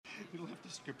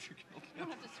Scripture Guild. You don't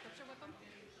have to scripture with them?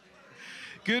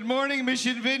 Good morning,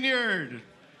 Mission Vineyard.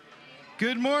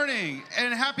 Good morning,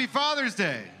 and happy Father's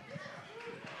Day.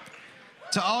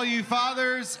 To all you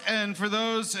fathers, and for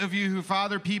those of you who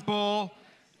father people,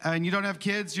 and you don't have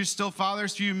kids, you're still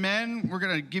fathers. For you men, we're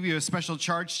going to give you a special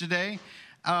charge today.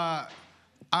 I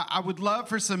would love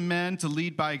for some men to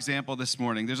lead by example this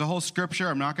morning. There's a whole scripture.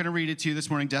 I'm not going to read it to you this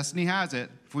morning. Destiny has it.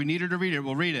 If we need her to read it,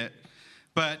 we'll read it.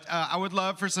 But I would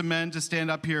love for some men to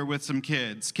stand up here with some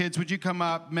kids. Kids, would you come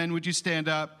up? Men, would you stand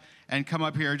up and come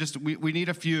up here? We need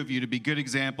a few of you to be good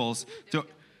examples. So,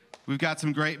 we've got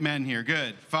some great men here.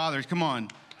 Good. Fathers, come on.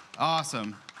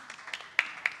 Awesome.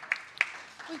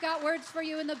 We've got words for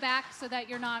you in the back so that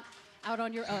you're not out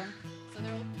on your own. So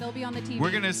they'll be on the TV.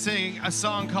 We're going to sing a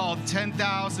song called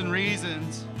 10,000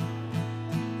 Reasons.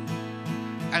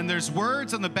 And there's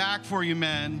words on the back for you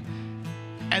men.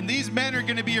 And these men are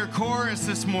going to be your chorus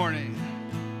this morning.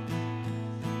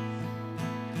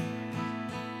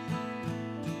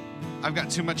 I've got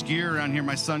too much gear around here.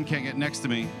 My son can't get next to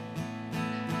me.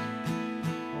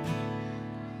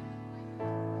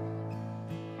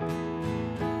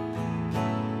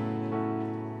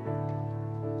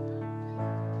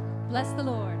 Bless the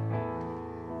Lord.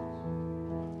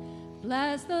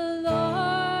 Bless the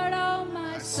Lord, oh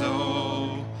my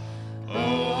soul.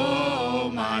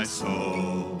 Oh, my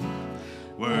soul.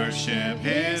 Worship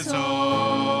his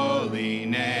holy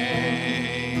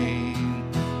name.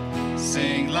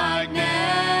 Sing like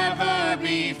never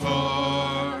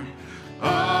before.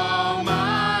 Oh,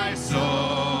 my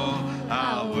soul.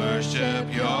 I'll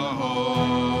worship your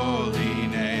holy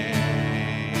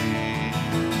name.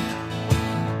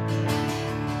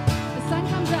 The sun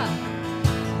comes up.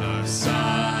 The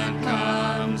sun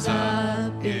comes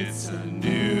up, it's a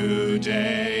new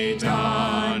day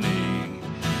dawning.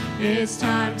 It's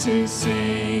time to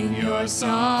sing your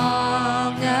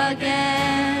song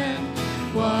again.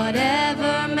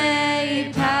 Whatever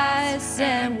may pass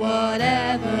and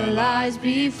whatever lies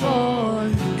before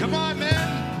me. Come on, man.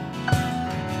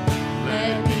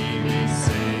 Let me be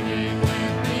singing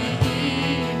when the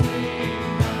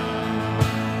evening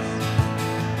comes.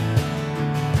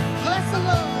 Bless the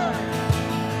Lord.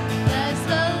 Bless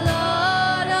the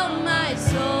Lord, oh my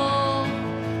soul.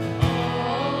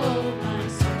 Oh, my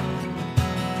soul.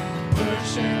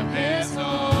 Worship his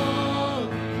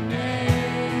holy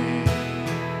name.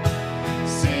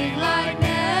 Sing like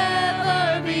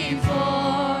never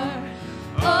before.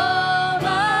 Oh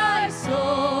my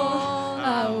soul,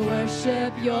 I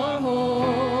worship your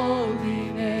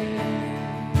holy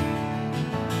name.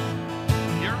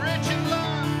 You're rich in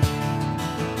love.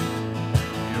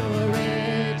 You're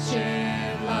rich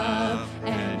in love,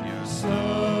 and you're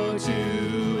slow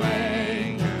to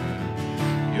anger.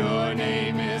 Your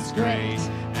name is great,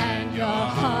 and your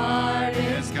heart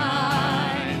is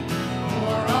kind.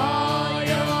 For all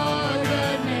your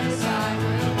goodness, I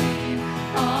will keep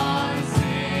on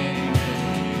singing.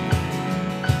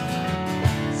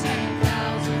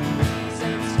 10,000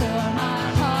 reasons for my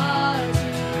heart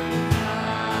to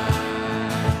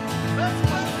find. Let's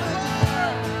bless the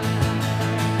Lord.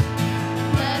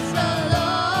 Bless the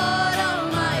Lord, oh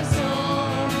my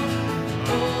soul.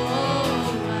 Oh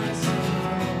my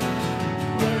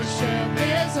soul. Worship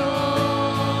his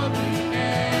holy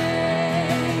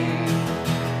name.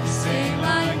 Sing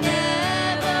like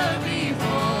never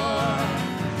before.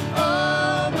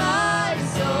 Oh, my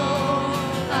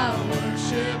soul, I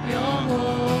worship your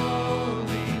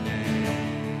holy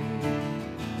name.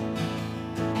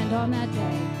 And on that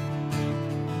day,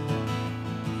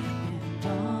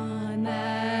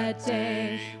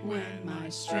 When my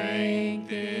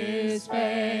strength is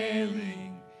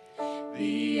failing,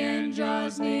 the end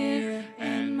draws near,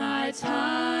 and my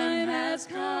time has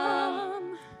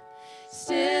come.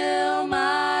 still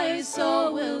my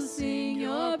soul will sing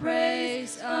your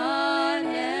praise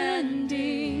unending.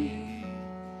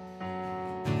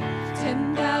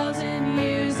 10,000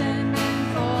 years and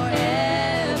then forevermore.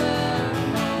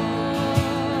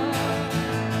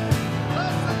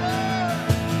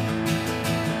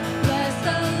 Bless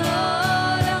the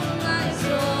Lord, oh my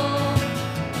soul.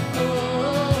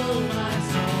 Oh, my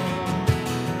soul.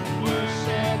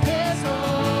 Worship his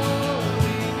holy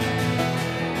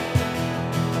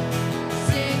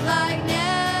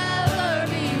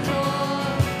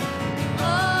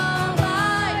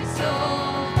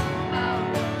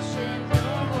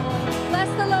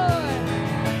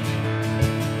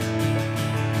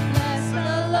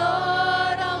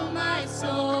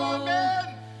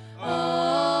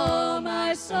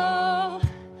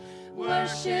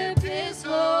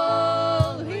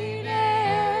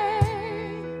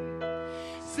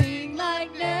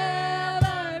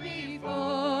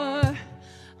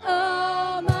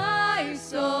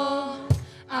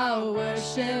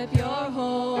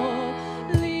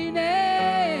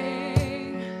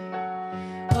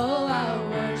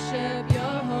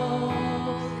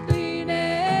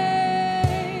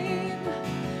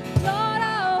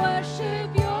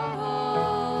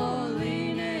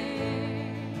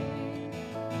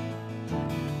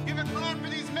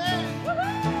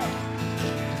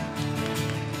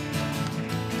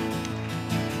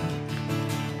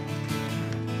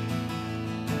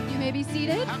may be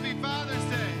seated. Happy Father's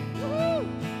Day. Woo!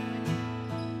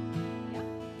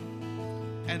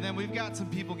 And then we've got some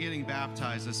people getting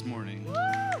baptized this morning.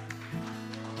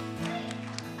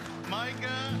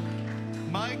 Micah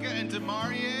and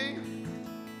Demarie.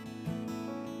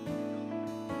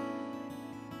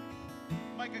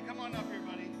 Micah, come on up here,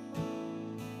 buddy.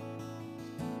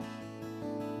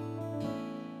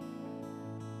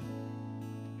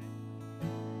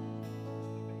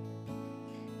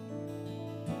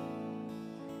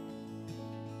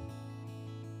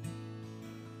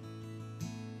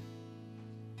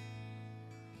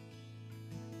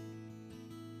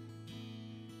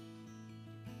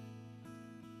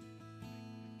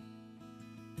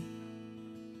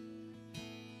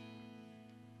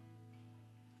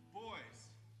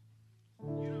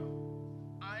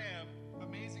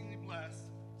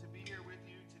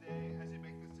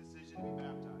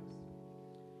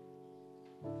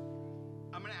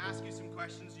 Ask you some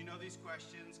questions. You know these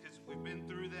questions because we've been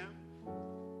through them.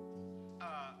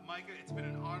 Micah, it's been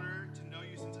an honor to know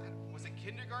you since, was it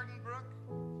kindergarten, Brooke?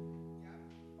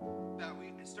 Yeah. That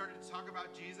we started to talk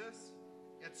about Jesus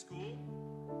at school.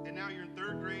 And now you're in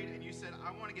 3rd grade and you said,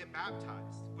 I want to get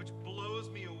baptized, which blows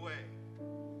me away.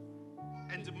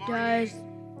 And Demarie,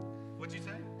 what'd you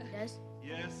say? Yes.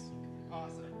 Yes.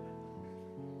 Awesome.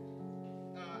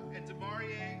 And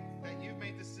Demarie, that you've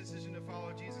made this decision to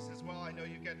follow Jesus as well. I know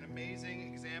you've got an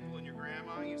amazing example in your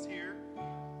grandma who's here.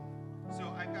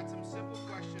 So I've got some simple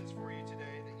questions for you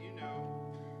today that you know.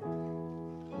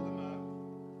 Pull them up.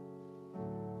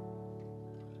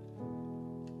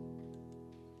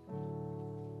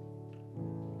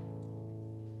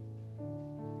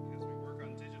 Because we work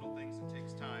on digital things, it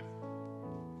takes time.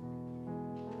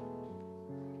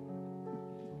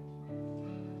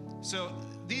 So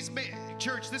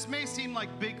this may seem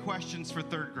like big questions for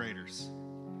 3rd graders,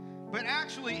 but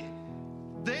actually,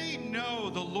 they know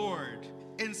the Lord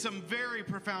in some very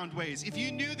profound ways. If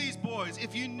you knew these boys,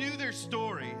 if you knew their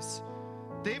stories,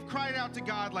 they've cried out to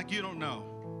God like you don't know.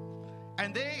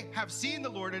 And they have seen the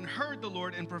Lord and heard the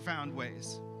Lord in profound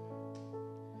ways.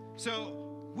 So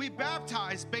we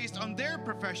baptize based on their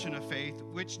profession of faith,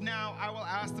 which now I will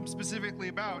ask them specifically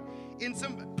about, in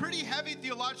some pretty heavy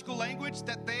theological language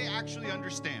that they actually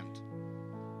understand.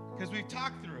 Because we've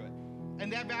talked through it,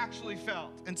 and they've actually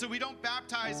felt. And so we don't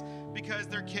baptize because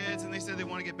they're kids and they say they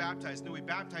want to get baptized. No, we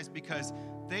baptize because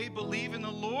they believe in the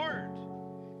Lord,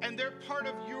 and they're part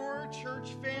of your church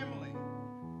family.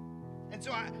 And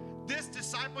so this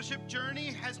discipleship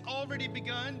journey has already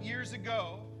begun years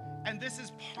ago, and this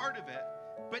is part of it.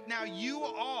 But now you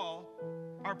all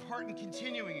are part in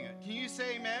continuing it. Can you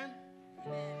say amen?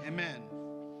 Amen.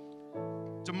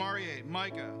 Demarie,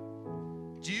 Micah,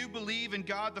 do you believe in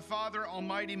God the Father,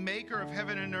 Almighty, maker of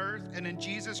heaven and earth, and in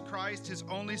Jesus Christ, his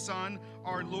only Son,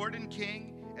 our Lord and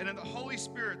King, and in the Holy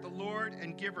Spirit, the Lord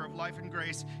and giver of life and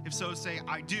grace? If so, say,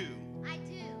 I do. I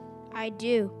do. I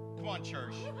do. Come on,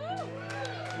 church.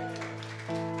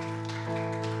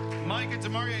 Micah,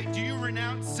 Demarie, do you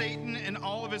renounce Satan and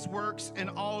all of his works and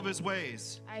all of his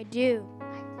ways? I do.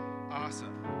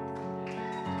 Awesome.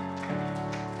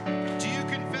 Do you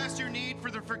confess your need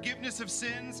for the forgiveness of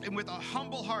sins and with a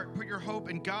humble heart put your hope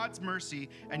in God's mercy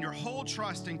and your whole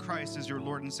trust in Christ as your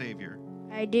Lord and Savior?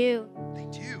 I do. They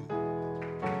do.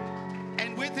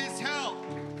 And with his help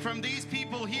from these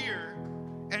people here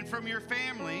and from your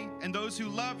family and those who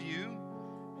love you,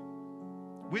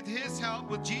 with his help,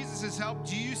 with Jesus' help,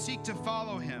 do you seek to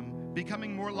follow him,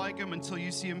 becoming more like him until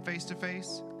you see him face to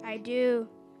face? I do.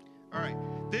 All right.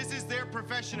 This is their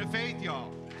profession of faith,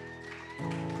 y'all.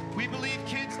 We believe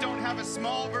kids don't have a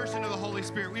small version of the Holy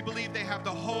Spirit. We believe they have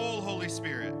the whole Holy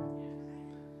Spirit.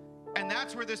 And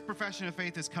that's where this profession of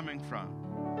faith is coming from,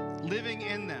 living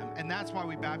in them. And that's why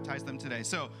we baptize them today.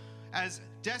 So as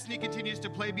Destiny continues to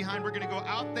play behind, we're going to go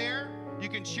out there. You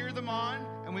can cheer them on.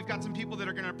 And we've got some people that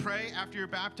are going to pray after you're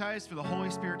baptized for the Holy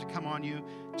Spirit to come on you,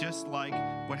 just like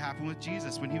what happened with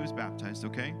Jesus when he was baptized,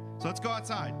 okay? So let's go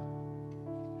outside.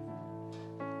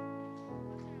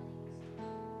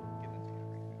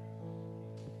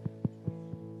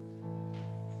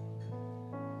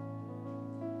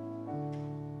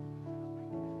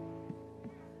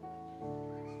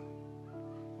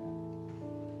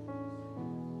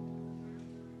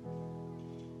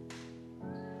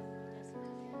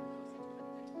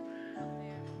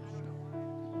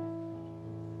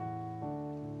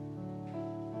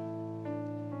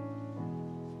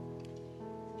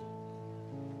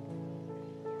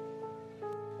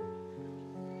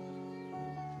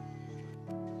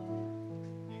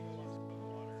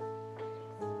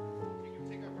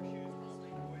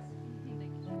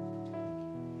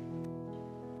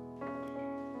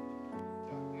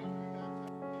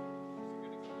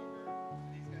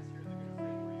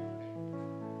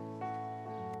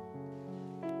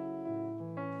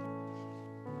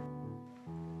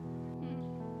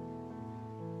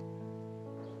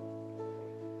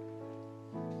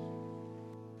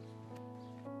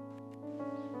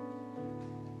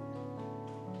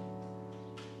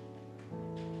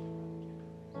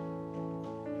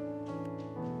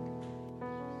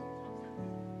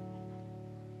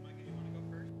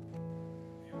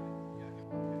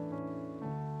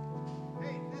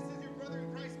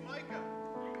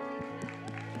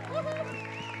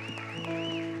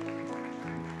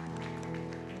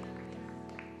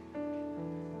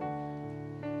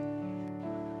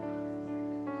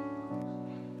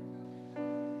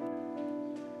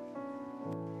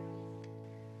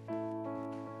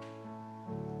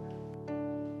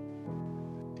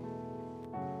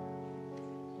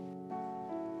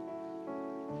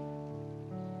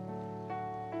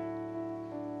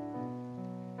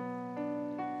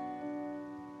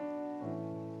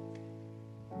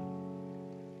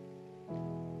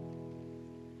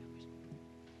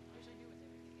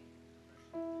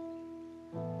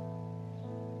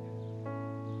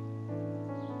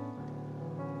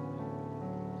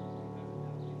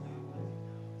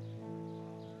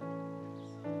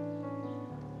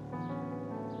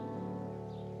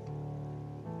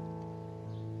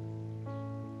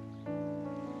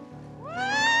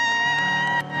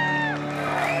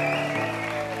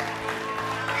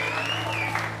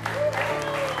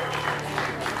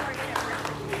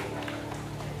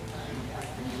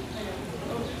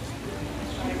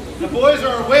 The boys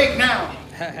are awake now.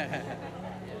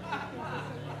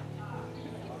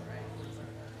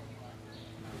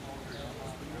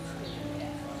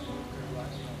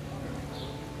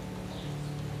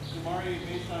 Mari,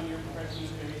 based on your profession of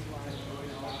faith, I enjoy the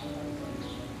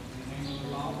name of the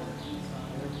Father, and the Son,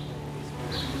 and the Holy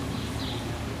Spirit.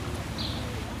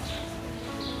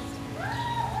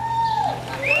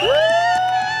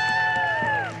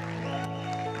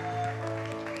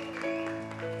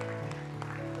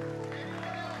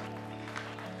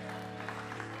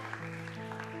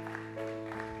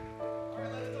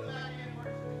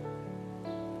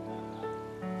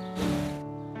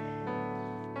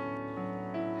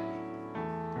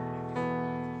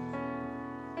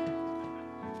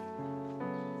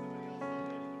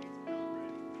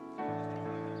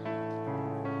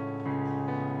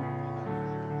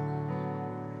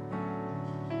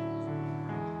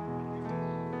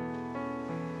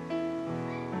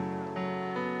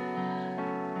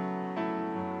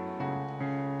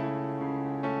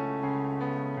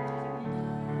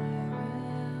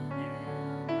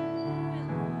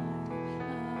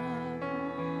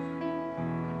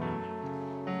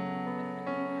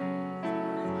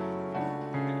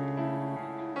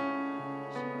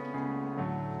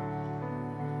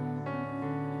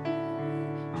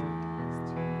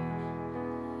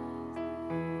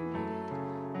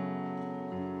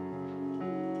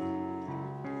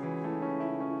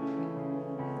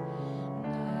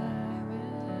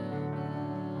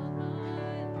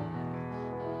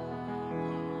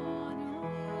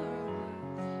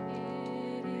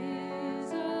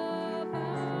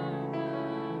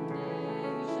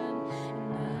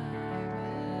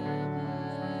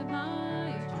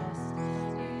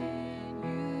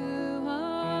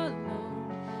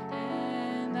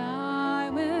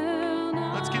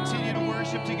 Continue to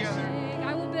worship together.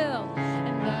 I will build,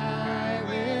 and I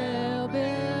will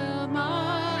build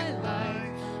my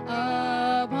life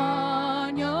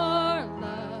upon your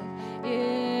love.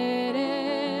 It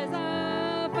is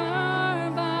a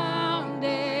firm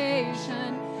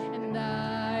foundation, and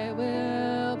I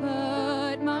will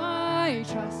put my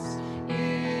trust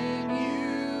in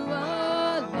you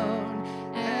alone,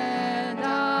 and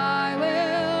I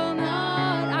will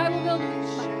not, I will build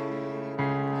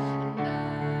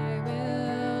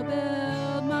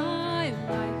my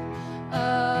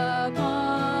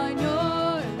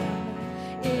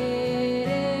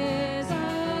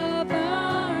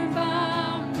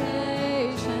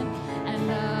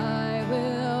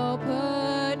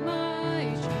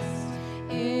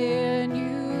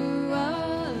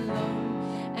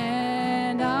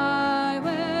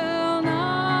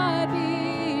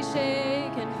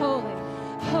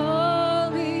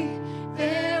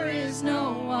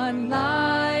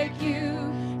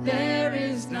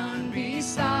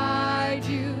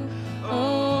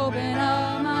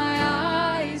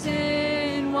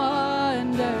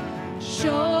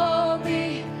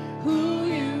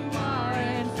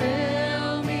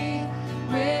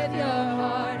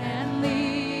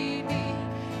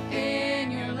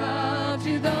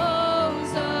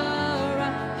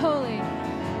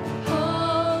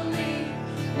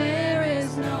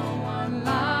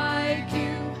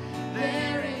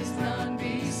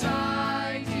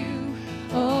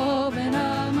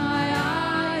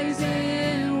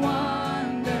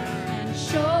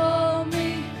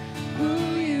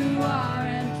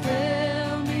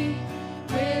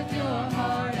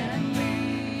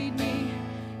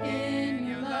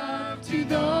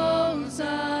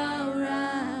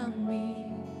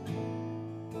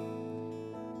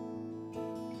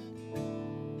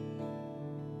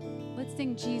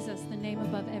sing Jesus, the name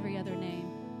above every other name.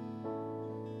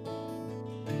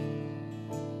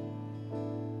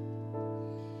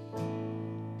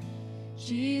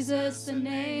 Jesus, the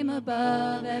name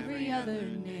above every other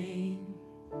name.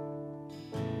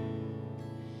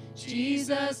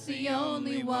 Jesus, the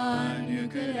only one who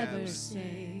could ever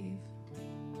save.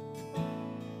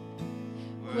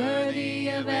 Worthy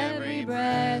of every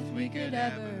breath we could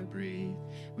ever breathe.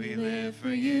 We live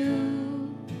for you.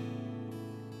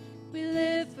 We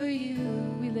live for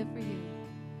you. We live for you.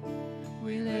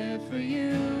 We live for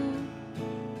you.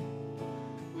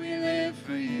 We live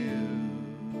for you.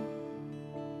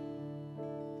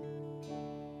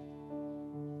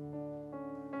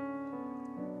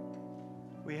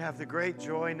 We have the great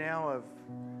joy now of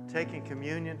taking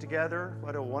communion together.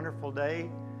 What a wonderful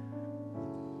day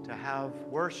to have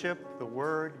worship, the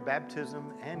word,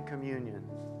 baptism, and communion.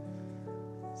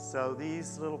 So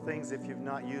these little things, if you've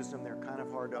not used them, they're kind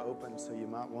of hard to open, so you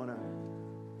might want to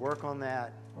work on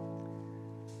that.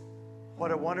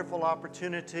 What a wonderful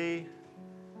opportunity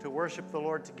to worship the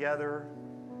Lord together,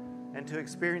 and to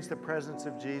experience the presence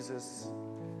of Jesus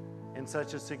in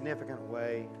such a significant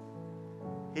way.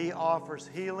 He offers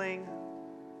healing,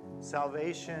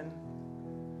 salvation.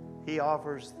 He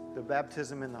offers the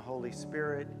baptism in the Holy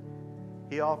Spirit.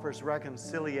 He offers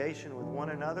reconciliation with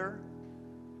one another,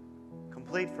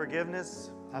 complete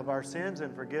forgiveness of our sins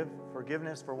and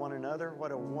forgiveness for one another.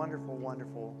 What a wonderful,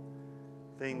 wonderful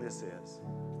thing this is.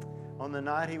 On the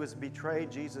night he was betrayed,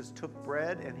 Jesus took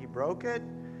bread and he broke it,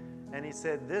 and he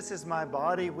said, "This is my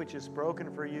body which is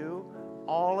broken for you.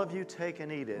 All of you take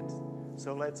and eat it."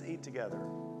 So let's eat together.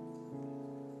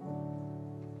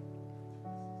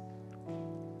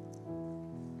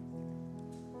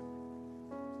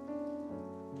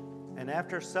 And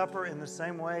after supper, in the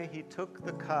same way, he took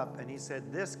the cup and he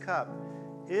said, "This cup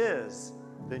is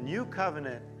the new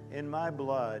covenant in my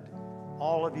blood.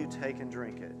 All of you take and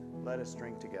drink it." Let us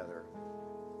drink together.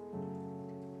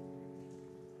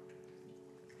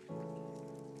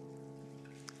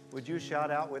 Would you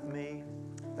shout out with me?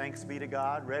 Thanks be to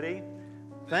God. Ready?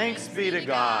 Thanks be to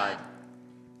God.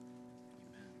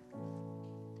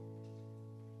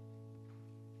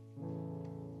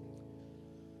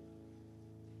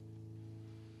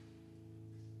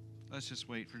 Let's just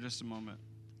wait for just a moment.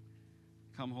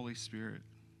 Come, Holy Spirit.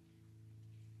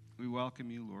 We welcome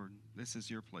you, Lord. This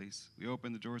is your place. We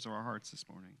open the doors of our hearts this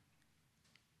morning.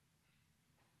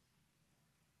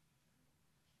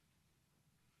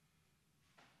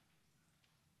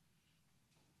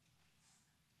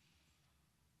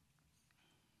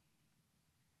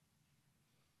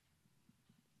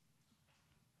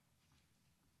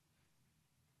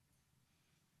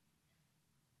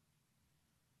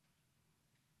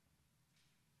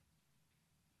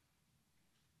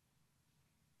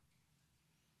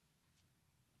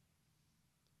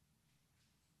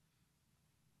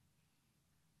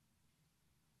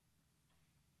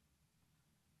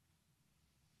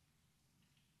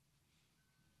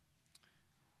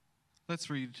 Let's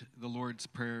read the Lord's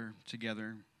Prayer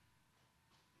together.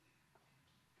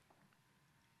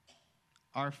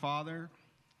 Our Father,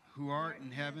 who art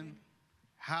in heaven,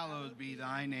 hallowed be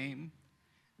thy name.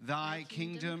 Thy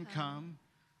kingdom come,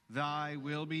 thy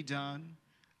will be done,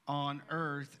 on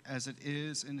earth as it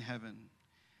is in heaven.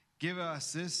 Give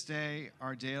us this day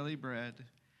our daily bread,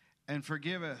 and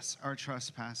forgive us our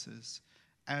trespasses,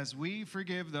 as we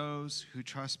forgive those who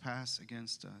trespass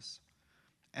against us.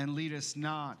 And lead us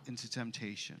not into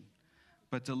temptation,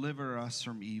 but deliver us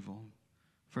from evil.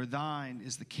 For thine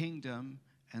is the kingdom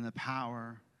and the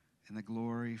power and the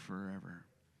glory forever.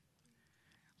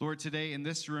 Lord, today in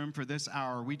this room for this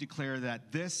hour, we declare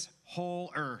that this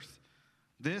whole earth,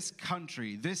 this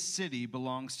country, this city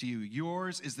belongs to you.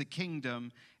 Yours is the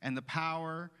kingdom and the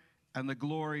power and the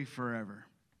glory forever.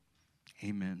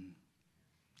 Amen.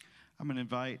 I'm going to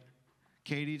invite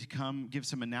Katie to come give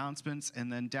some announcements,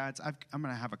 and then dads, I'm going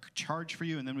to have a charge for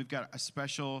you, and then we've got a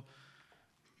special,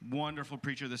 wonderful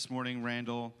preacher this morning,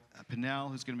 Randall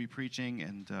Pinnell, who's going to be preaching,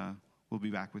 and we'll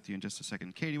be back with you in just a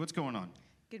second. Katie, what's going on?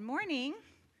 Good morning.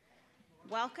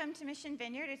 Welcome to Mission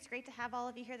Vineyard. It's great to have all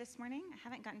of you here this morning. I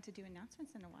haven't gotten to do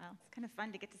announcements in a while. It's kind of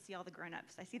fun to get to see all the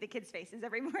grown-ups. I see the kids' faces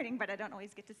every morning, but I don't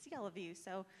always get to see all of you.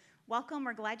 So welcome.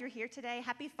 We're glad you're here today.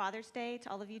 Happy Father's Day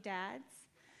to all of you dads.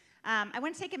 I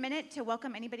want to take a minute to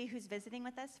welcome anybody who's visiting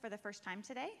with us for the first time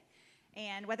today.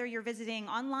 And whether you're visiting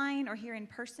online or here in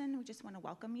person, we just want to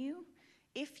welcome you.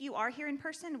 If you are here in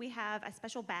person, we have a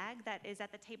special bag that is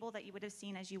at the table that you would have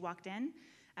seen as you walked in.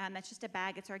 That's just a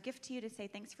bag. It's our gift to you to say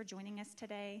thanks for joining us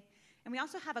today. And we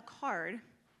also have a card,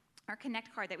 our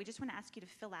Connect card, that we just want to ask you to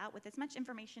fill out with as much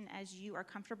information as you are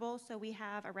comfortable, so we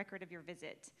have a record of your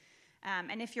visit.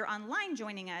 And if you're online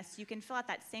joining us, you can fill out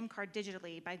that same card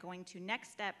digitally by going to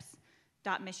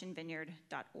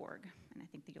nextsteps.missionvineyard.org. And I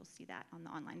think that you'll see that on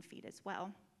the online feed as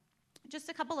well. Just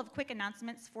a couple of quick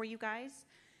announcements for you guys.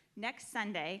 Next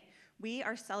Sunday, we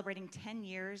are celebrating 10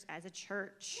 years as a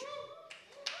church.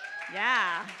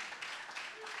 Yeah.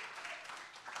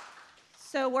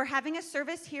 So we're having a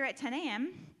service here at 10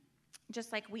 a.m.,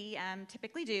 just like we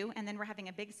typically do, and then we're having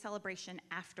a big celebration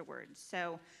afterwards.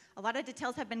 So a lot of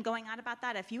details have been going on about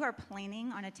that. If you are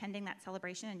planning on attending that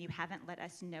celebration and you haven't let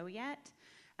us know yet,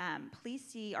 please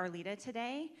see Arlita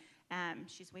today.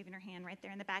 She's waving her hand right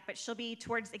there in the back, but she'll be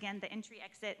towards, again, the entry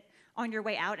exit on your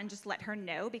way out, and just let her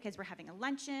know, because we're having a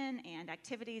luncheon and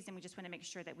activities, and we just want to make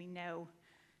sure that we know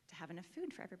to have enough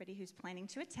food for everybody who's planning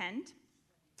to attend.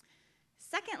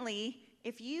 Secondly,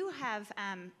 if you have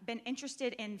been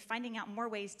interested in finding out more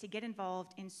ways to get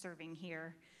involved in serving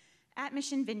here at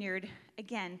Mission Vineyard,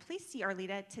 again, please see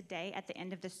Arlita today at the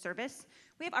end of this service.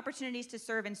 We have opportunities to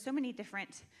serve in so many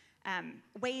different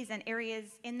ways and areas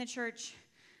in the church.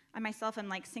 I myself am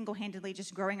like single-handedly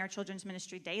just growing our children's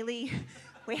ministry daily.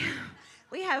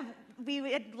 We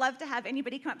would love to have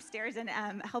anybody come upstairs and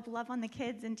help love on the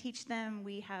kids and teach them.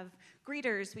 We have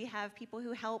greeters. We have people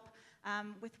who help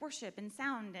with worship and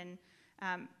sound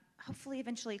and hopefully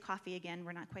eventually coffee again.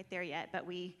 We're not quite there yet, but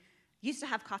we used to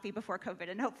have coffee before COVID,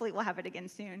 and hopefully we'll have it again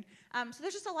soon. So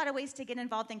there's just a lot of ways to get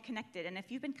involved and connected. And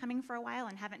if you've been coming for a while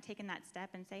and haven't taken that step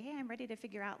and say, hey, I'm ready to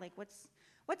figure out like what's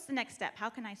the next step? How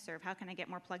can I serve? How can I get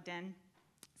more plugged in?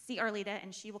 See Arlita,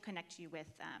 and she will connect you with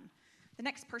the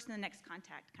next person, the next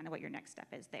contact, kind of what your next step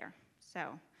is there.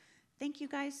 So thank you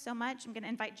guys so much. I'm going to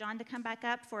invite John to come back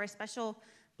up for a special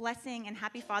blessing and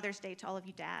happy Father's Day to all of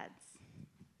you dads.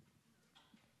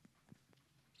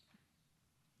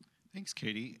 Thanks,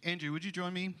 Katie. Andrew, would you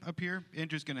join me up here?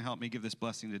 Andrew's going to help me give this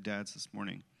blessing to dads this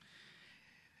morning.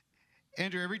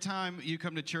 Andrew, every time you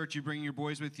come to church, you bring your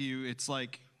boys with you. It's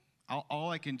like all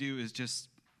I can do is just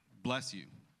bless you.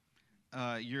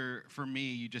 For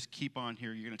me, you just keep on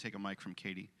here. You're going to take a mic from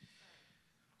Katie.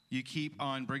 You keep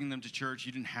on bringing them to church.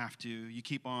 You didn't have to. You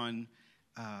keep on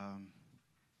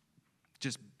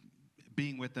just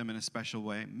being with them in a special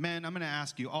way. Men, I'm going to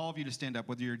ask you, all of you, to stand up,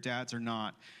 whether you're dads or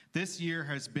not. This year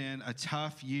has been a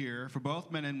tough year for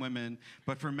both men and women,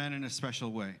 but for men in a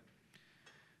special way.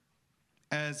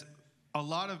 As a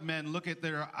lot of men look at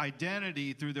their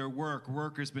identity through their work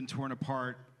has been torn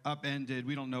apart, upended.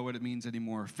 We don't know what it means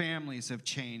anymore. Families have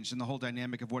changed, and the whole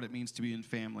dynamic of what it means to be in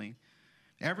family.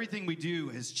 Everything we do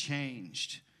has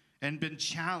changed and been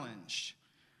challenged.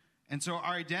 And so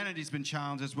our identity's been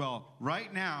challenged as well.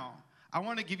 Right now, I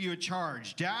want to give you a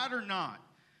charge, dad or not,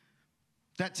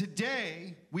 that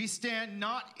today we stand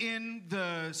not in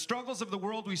the struggles of the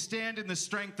world, we stand in the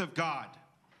strength of God.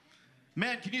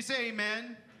 Men, can you say amen?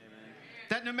 Amen.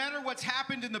 That no matter what's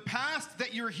happened in the past,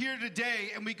 that you're here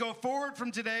today, and we go forward from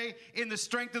today in the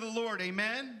strength of the Lord.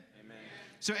 Amen? Amen.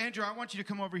 So, Andrew, I want you to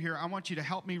come over here. I want you to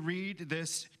help me read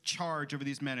this charge over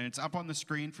these men, and it's up on the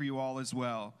screen for you all as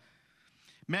well.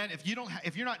 Man, if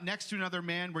you're not next to another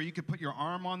man where you could put your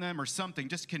arm on them or something,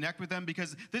 just connect with them,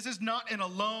 because this is not an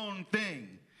alone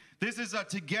thing. This is a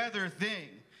together thing.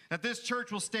 That this church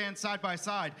will stand side by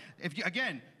side.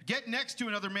 Again, get next to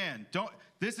another man.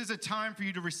 This is a time for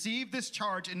you to receive this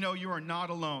charge and know you are not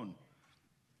alone.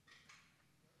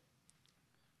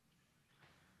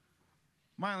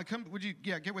 Mylon,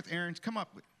 get with Aaron. Come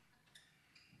up.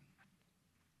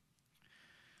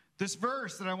 This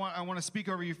verse that I want to speak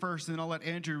over you first, and then I'll let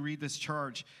Andrew read this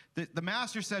charge. The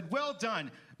master said, well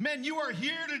done. Men, you are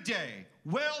here today.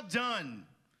 Well done,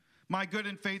 my good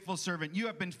and faithful servant. You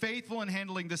have been faithful in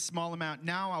handling this small amount.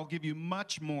 Now I'll give you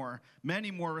much more, many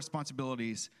more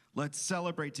responsibilities. Let's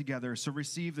celebrate together. So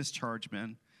receive this charge,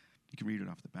 men. You can read it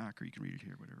off the back, or you can read it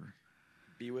here, whatever.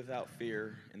 Be without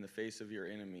fear in the face of your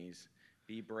enemies.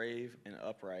 Be brave and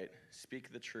upright.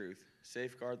 Speak the truth.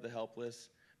 Safeguard the helpless.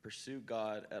 Pursue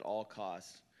God at all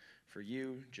costs. For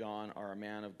you, John, are a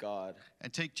man of God.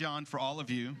 And take John for all of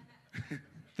you.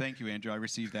 Thank you, Andrew. I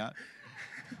received that.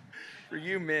 For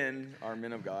you men are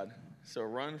men of God. So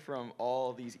run from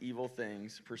all these evil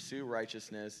things. Pursue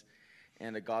righteousness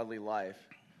and a godly life,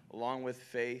 along with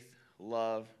faith,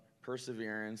 love,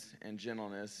 perseverance, and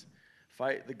gentleness.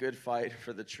 Fight the good fight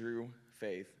for the true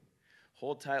faith.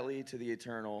 Hold tightly to the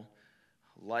eternal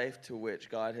life to which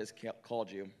God has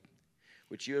called you,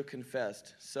 which you have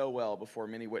confessed so well before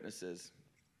many witnesses.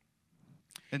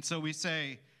 And so we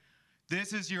say,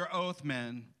 this is your oath,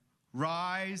 men.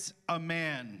 Rise a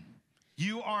man.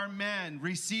 You are men.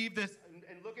 Receive this.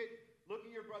 And look at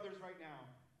your brothers right now.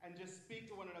 And just speak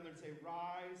to one another and say,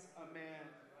 rise a man.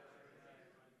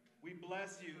 We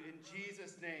bless you in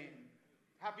Jesus' name.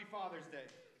 Happy Father's Day.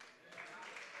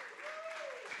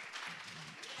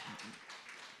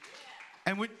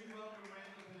 And would you welcome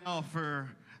Randall for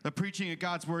the preaching of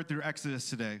God's word through Exodus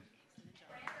today?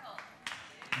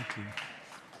 Thank you.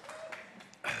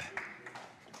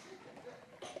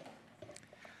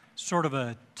 Sort of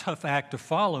a tough act to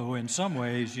follow in some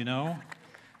ways, you know,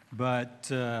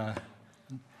 but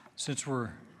since we're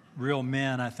real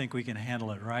men, I think we can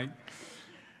handle it, right?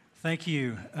 Thank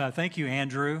you,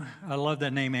 Andrew. I love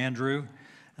that name, Andrew.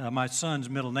 My son's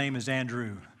middle name is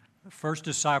Andrew, the first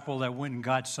disciple that went and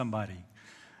got somebody.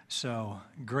 So,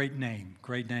 great name,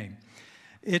 great name.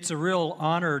 It's a real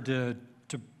honor to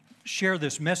share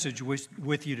this message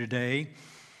with you today.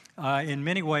 In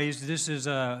many ways, this is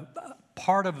a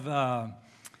part of,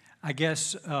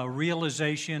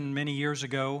 realization many years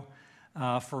ago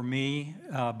for me.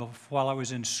 While I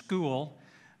was in school,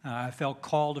 I felt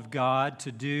called of God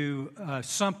to do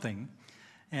something,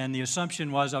 and the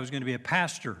assumption was I was going to be a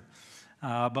pastor.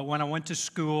 But when I went to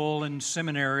school and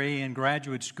seminary and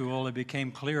graduate school, it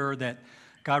became clearer that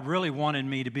God really wanted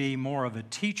me to be more of a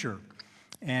teacher.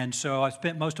 And so I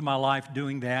spent most of my life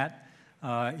doing that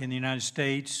in the United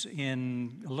States,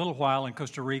 in a little while in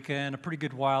Costa Rica, and a pretty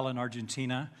good while in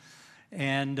Argentina.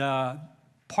 And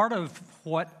part of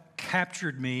what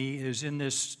captured me is in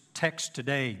this text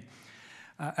today.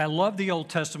 I love the Old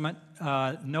Testament.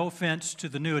 No offense to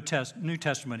the New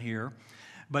Testament here,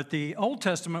 but the Old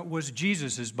Testament was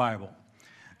Jesus' Bible.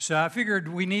 So I figured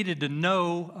we needed to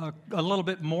know a little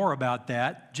bit more about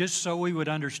that, just so we would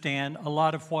understand a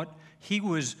lot of what he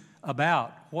was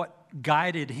about, what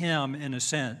guided him, in a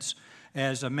sense,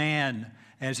 as a man,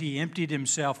 as he emptied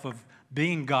himself of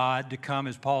being God to come,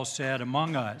 as Paul said,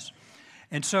 among us.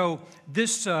 And so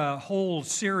this whole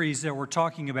series that we're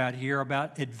talking about here,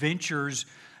 about adventures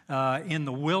in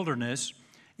the wilderness,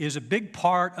 is a big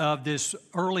part of this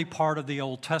early part of the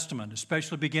Old Testament,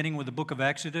 especially beginning with the book of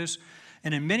Exodus.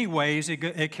 And in many ways,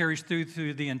 it carries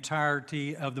through the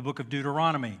entirety of the book of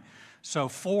Deuteronomy. So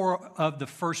 4 of the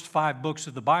first 5 books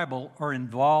of the Bible are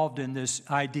involved in this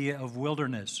idea of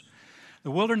wilderness.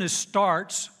 The wilderness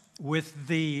starts with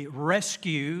the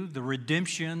rescue, the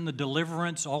redemption, the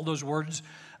deliverance, all those words,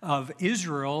 of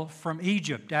Israel from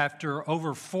Egypt after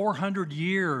over 400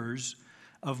 years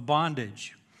of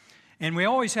bondage. And we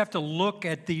always have to look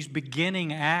at these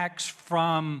beginning acts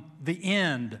from the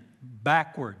end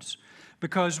backwards,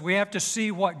 because we have to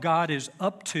see what God is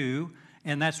up to,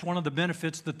 and that's one of the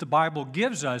benefits that the Bible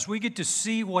gives us. We get to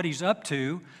see what he's up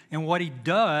to and what he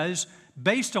does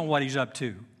based on what he's up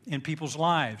to in people's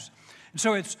lives. And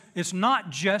so it's not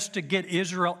just to get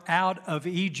Israel out of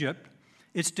Egypt,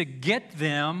 it's to get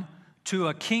them to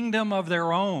a kingdom of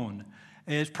their own.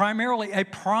 It's primarily a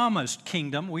promised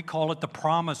kingdom. We call it the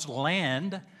promised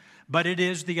land, but it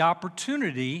is the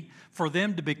opportunity for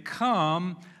them to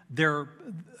become their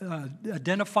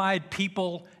identified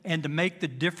people and to make the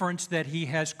difference that he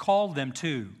has called them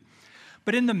to.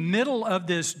 But in the middle of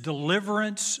this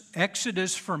deliverance,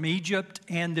 exodus from Egypt,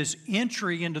 and this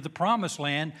entry into the promised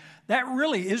land, that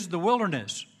really is the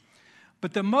wilderness.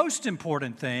 But the most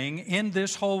important thing in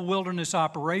this whole wilderness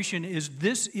operation is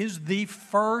this is the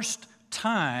first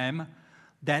time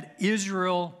that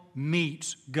Israel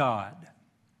meets God.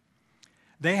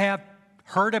 They have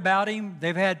heard about him.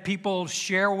 They've had people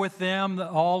share with them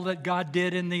all that God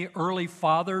did in the early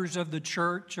fathers of the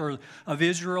church or of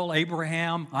Israel,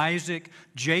 Abraham, Isaac,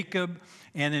 Jacob,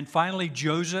 and then finally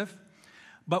Joseph.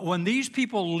 But when these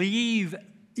people leave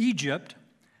Egypt,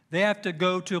 they have to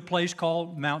go to a place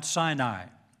called Mount Sinai.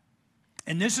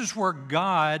 And this is where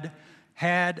God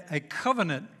had a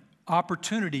covenant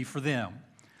opportunity for them.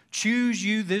 Choose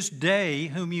you this day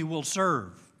whom you will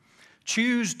serve.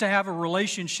 Choose to have a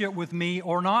relationship with me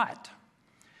or not.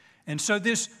 And so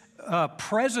this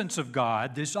presence of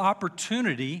God, this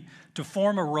opportunity to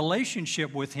form a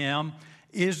relationship with him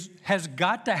has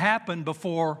got to happen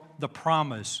before the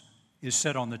promise is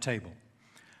set on the table.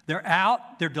 They're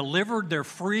out, they're delivered, they're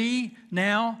free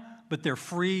now, but they're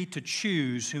free to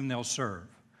choose whom they'll serve.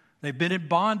 They've been in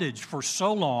bondage for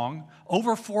so long,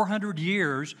 over 400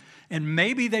 years, and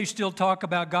maybe they still talk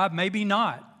about God, maybe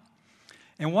not.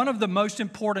 And one of the most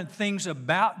important things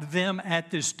about them at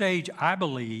this stage, I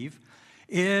believe,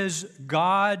 is the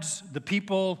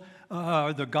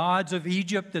gods of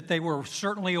Egypt that they were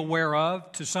certainly aware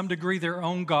of, to some degree their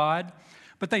own God,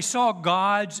 but they saw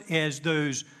gods as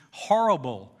those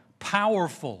horrible,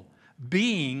 powerful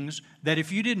beings that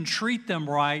if you didn't treat them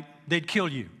right, they'd kill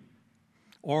you,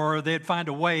 or they'd find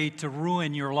a way to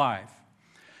ruin your life.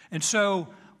 And so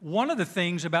one of the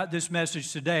things about this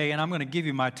message today, and I'm going to give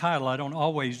you my title, I don't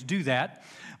always do that,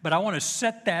 but I want to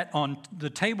set that on the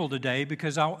table today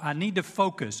because I need to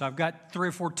focus. I've got 3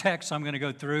 or 4 texts I'm going to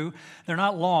go through. They're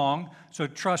not long, so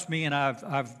trust me, and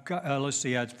I've got, let's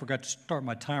see, I forgot to start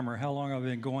my timer. How long have I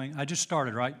been going? I just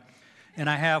started, right? And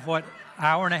I have,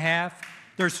 hour and a half?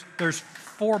 There's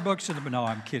 4 books in the, no,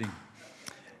 I'm kidding.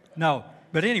 No,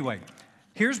 but anyway,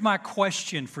 here's my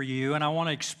question for you, and I want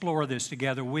to explore this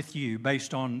together with you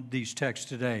based on these texts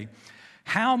today.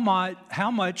 How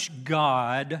much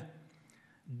God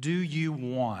do you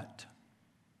want?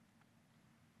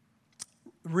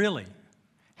 Really,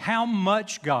 how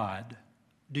much God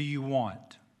do you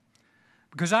want?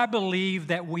 Because I believe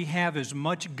that we have as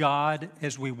much God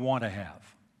as we want to have.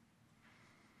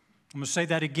 I'm going to say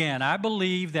that again. I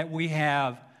believe that we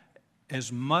have as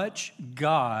much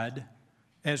God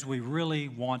as we really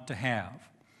want to have.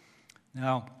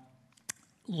 Now,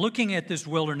 looking at this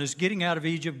wilderness, getting out of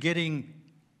Egypt, getting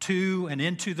to and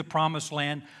into the promised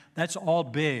land, that's all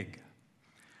big.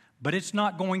 But it's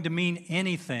not going to mean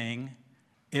anything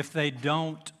if they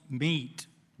don't meet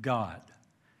God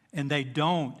and they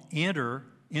don't enter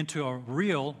into a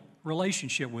real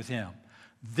relationship with Him.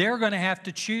 They're going to have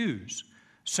to choose.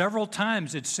 Several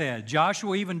times it said,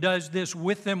 Joshua even does this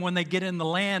with them when they get in the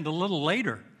land a little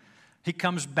later. He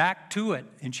comes back to it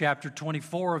in chapter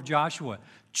 24 of Joshua.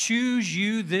 Choose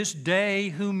you this day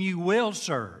whom you will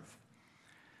serve.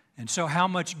 And so how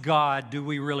much God do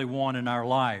we really want in our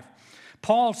life?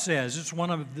 Paul says,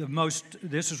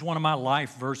 this is one of my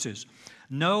life verses.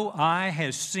 No eye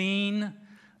has seen,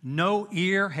 no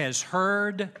ear has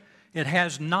heard, it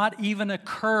has not even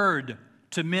occurred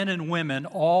to men and women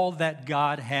all that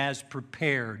God has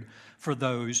prepared for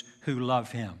those who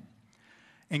love Him.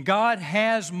 And God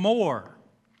has more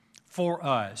for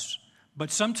us,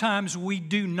 but sometimes we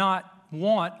do not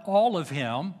want all of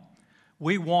Him.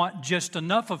 We want just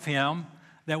enough of Him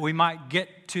that we might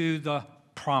get to the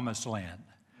promised land.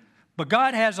 But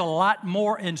God has a lot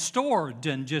more in store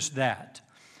than just that.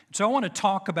 So I want to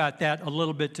talk about that a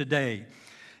little bit today.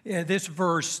 This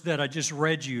verse that I just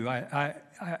read you, I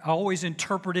always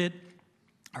interpret it.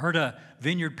 I heard a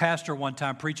vineyard pastor one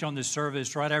time preach on this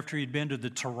service right after he'd been to the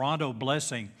Toronto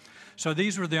blessing. So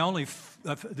these were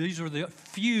the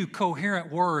few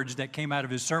coherent words that came out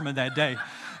of his sermon that day.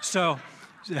 So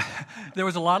there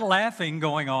was a lot of laughing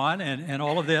going on and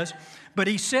all of this. But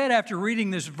he said after reading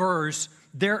this verse,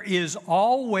 there is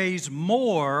always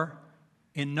more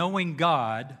in knowing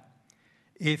God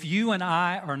if you and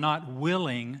I are not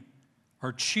willing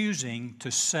or choosing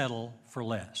to settle for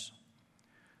less.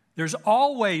 There's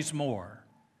always more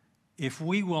if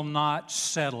we will not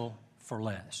settle for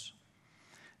less.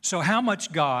 So how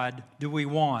much God do we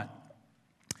want?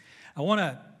 I want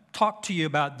to talk to you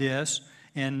about this,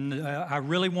 and I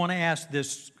really want to ask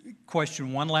this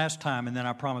question one last time, and then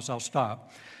I promise I'll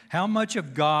stop. How much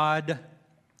of God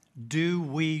do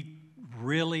we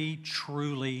really,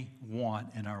 truly want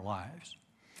in our lives?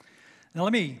 Now,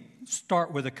 let me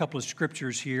start with a couple of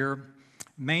scriptures here,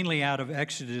 mainly out of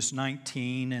Exodus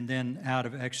 19 and then out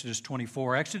of Exodus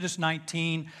 24. Exodus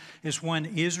 19 is when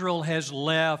Israel has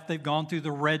left. They've gone through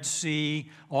the Red Sea.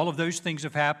 All of those things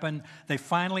have happened. They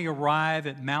finally arrive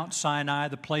at Mount Sinai,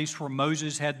 the place where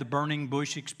Moses had the burning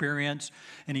bush experience,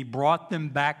 and he brought them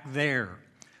back there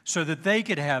so that they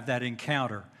could have that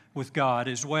encounter with God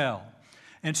as well.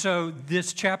 And so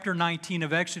this chapter 19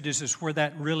 of Exodus is where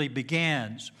that really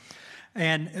begins.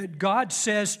 And God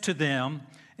says to them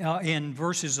in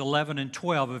verses 11 and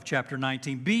 12 of chapter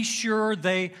 19, be sure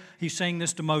he's saying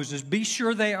this to Moses, be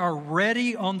sure they are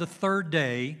ready on the third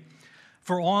day,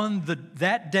 for on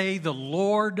that day the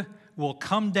Lord will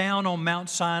come down on Mount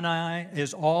Sinai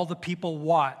as all the people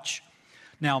watch.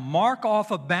 Now mark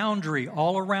off a boundary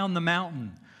all around the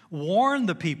mountain. Warn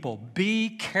the people, be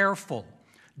careful.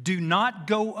 Do not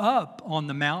go up on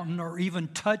the mountain or even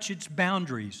touch its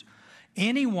boundaries.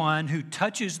 Anyone who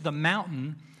touches the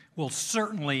mountain will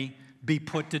certainly be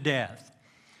put to death.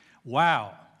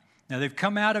 Wow. Now they've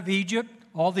come out of Egypt.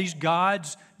 All these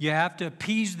gods, you have to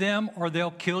appease them or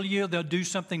they'll kill you. They'll do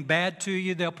something bad to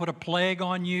you. They'll put a plague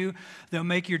on you. They'll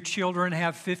make your children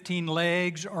have 15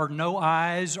 legs or no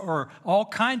eyes or all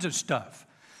kinds of stuff.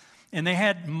 And they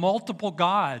had multiple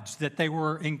gods that they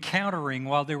were encountering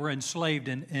while they were enslaved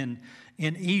in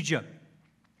Egypt.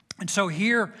 And so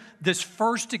here, this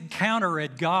first encounter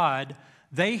at God,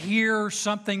 they hear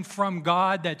something from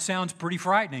God that sounds pretty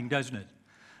frightening, doesn't it?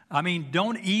 I mean,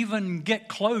 don't even get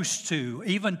close to,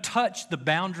 even touch the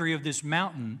boundary of this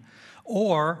mountain,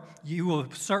 or you will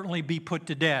certainly be put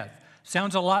to death.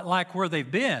 Sounds a lot like where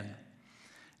they've been.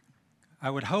 I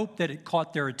would hope that it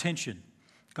caught their attention.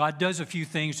 God does a few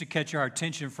things to catch our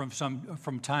attention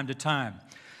from time to time.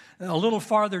 A little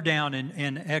farther down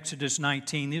in Exodus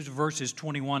 19, these are verses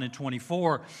 21 and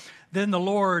 24. Then the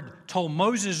Lord told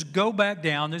Moses, go back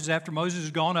down. This is after Moses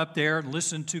has gone up there and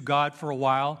listened to God for a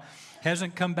while.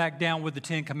 Hasn't come back down with the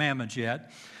Ten Commandments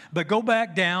yet. But go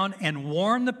back down and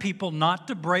warn the people not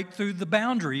to break through the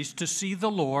boundaries to see the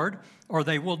Lord, or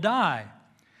they will die.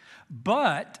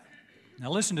 But, now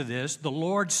listen to this, the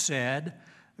Lord said,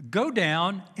 go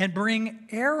down and bring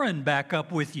Aaron back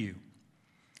up with you.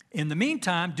 In the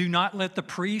meantime, do not let the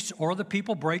priests or the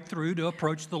people break through to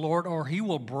approach the Lord, or he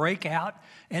will break out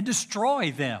and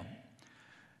destroy them.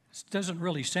 This doesn't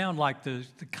really sound like the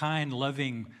kind,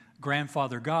 loving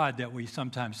grandfather God that we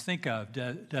sometimes think of,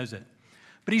 does it?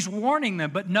 But he's warning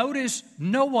them. But notice,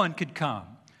 no one could come.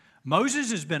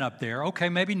 Moses has been up there. Okay,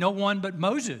 maybe no one but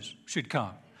Moses should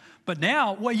come. But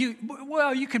now,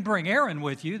 you can bring Aaron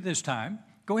with you this time.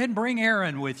 Go ahead and bring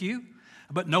Aaron with you.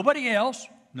 But nobody else.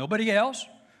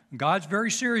 God's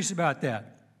very serious about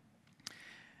that.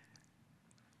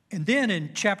 And then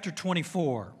in chapter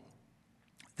 24,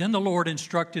 then the Lord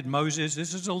instructed Moses.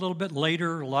 This is a little bit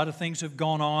later. A lot of things have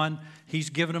gone on. He's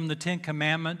given them the 10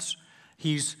 Commandments.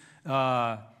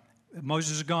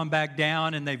 Moses has gone back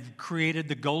down, and they've created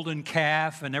the golden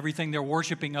calf and everything. They're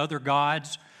worshiping other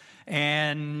gods.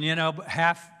 And, not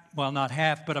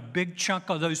half, but a big chunk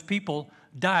of those people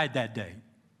died that day.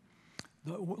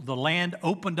 The land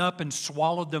opened up and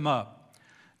swallowed them up.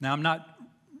 Now, I'm not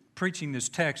preaching this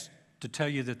text to tell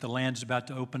you that the land's about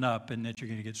to open up and that you're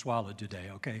going to get swallowed today,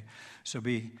 okay? So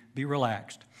be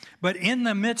relaxed. But in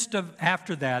the midst of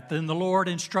after that, then the Lord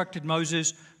instructed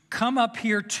Moses, come up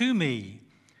here to me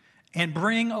and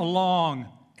bring along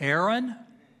Aaron,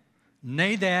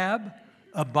 Nadab,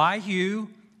 Abihu,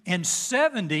 and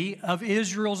 70 of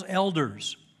Israel's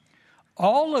elders.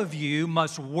 All of you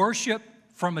must worship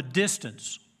from a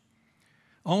distance.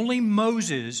 Only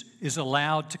Moses is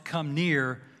allowed to come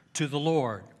near to the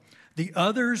Lord. The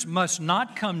others must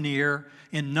not come near,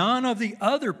 and none of the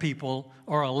other people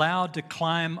are allowed to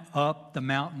climb up the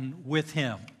mountain with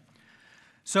him.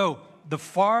 So the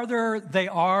farther they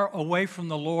are away from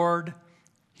the Lord,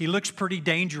 he looks pretty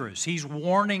dangerous. He's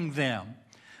warning them.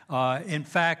 In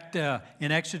fact,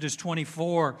 in Exodus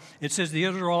 24, it says the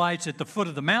Israelites at the foot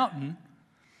of the mountain,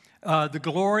 the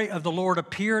glory of the Lord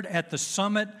appeared at the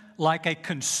summit like a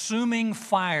consuming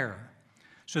fire.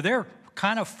 So they're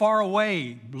kind of far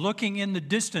away, looking in the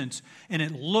distance, and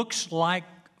it looks like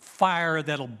fire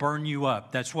that'll burn you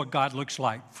up. That's what God looks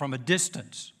like from a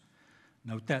distance.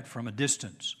 Note that, from a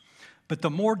distance. But the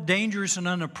more dangerous and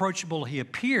unapproachable he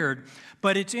appeared.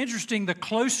 But it's interesting, the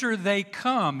closer they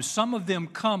come, some of them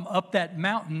come up that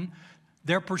mountain,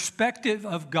 their perspective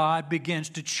of God begins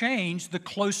to change the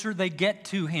closer they get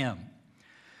to him.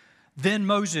 Then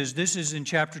Moses, this is in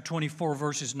chapter 24,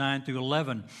 verses 9 through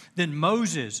 11. Then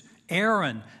Moses,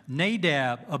 Aaron,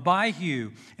 Nadab,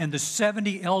 Abihu, and the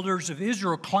 70 elders of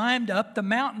Israel climbed up the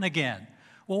mountain again.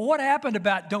 Well, what happened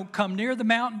about don't come near the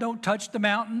mountain, don't touch the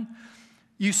mountain?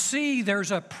 You see,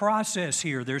 there's a process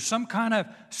here. There's some kind of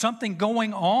something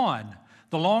going on.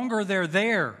 The longer they're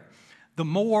there, the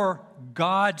more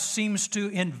God seems to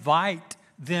invite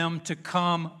them to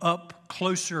come up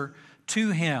closer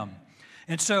to him.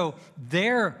 And so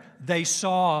there they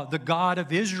saw the God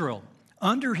of Israel.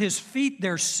 Under his feet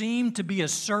there seemed to be a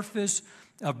surface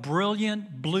of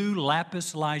brilliant blue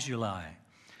lapis lazuli,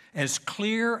 as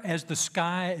clear as the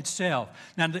sky itself.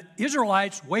 Now the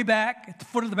Israelites, way back at the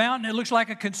foot of the mountain, it looks like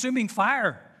a consuming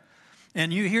fire.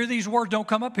 And you hear these words, don't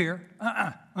come up here.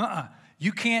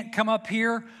 You can't come up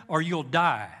here or you'll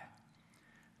die.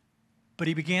 But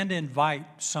he began to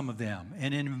invite some of them.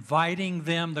 And in inviting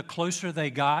them, the closer they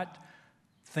got,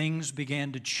 things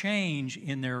began to change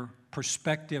in their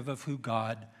perspective of who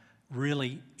God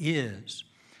really is.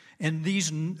 And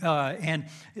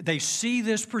they see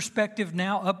this perspective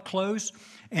now up close.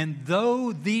 And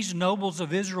though these nobles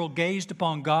of Israel gazed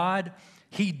upon God,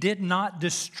 he did not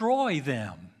destroy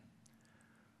them.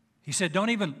 He said, don't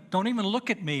even look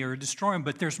at me or destroy them,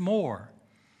 but there's more.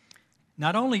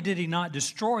 Not only did he not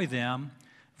destroy them,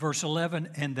 verse 11,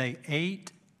 and they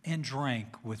ate and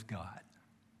drank with God.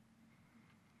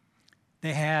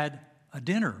 They had a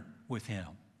dinner with him,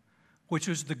 which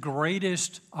was the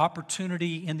greatest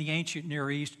opportunity in the ancient Near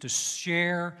East to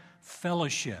share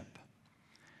fellowship.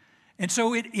 And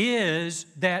so it is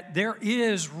that there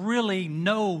is really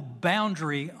no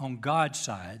boundary on God's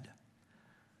side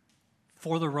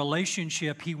for the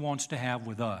relationship he wants to have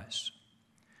with us.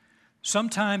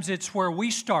 Sometimes it's where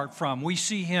we start from. We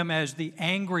see him as the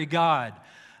angry God.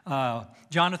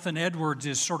 Jonathan Edwards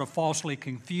is sort of falsely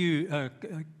condemned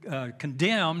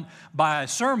by a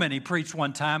sermon he preached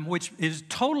one time, which is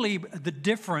totally the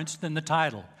difference than the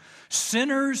title.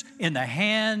 Sinners in the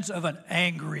hands of an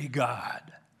angry God.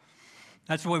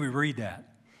 That's the way we read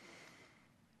that.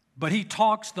 But he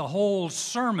talks the whole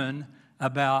sermon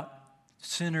about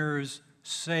sinners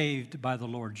saved by the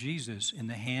Lord Jesus in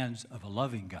the hands of a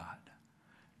loving God.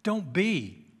 Don't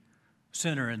be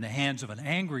sinner in the hands of an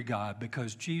angry God,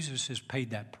 because Jesus has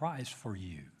paid that price for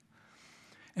you.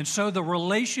 And so the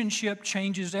relationship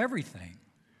changes everything.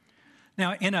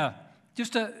 Now, in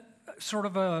just a sort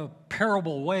of a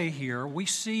parable way here, we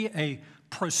see a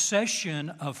procession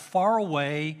of far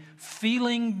away,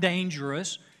 feeling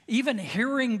dangerous, even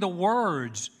hearing the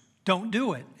words, don't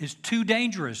do it. It's too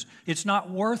dangerous. It's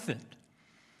not worth it.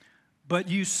 But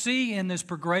you see in this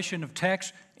progression of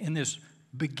text, in this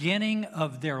beginning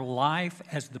of their life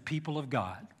as the people of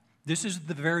God. This is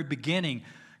the very beginning.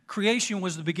 Creation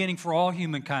was the beginning for all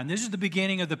humankind. This is the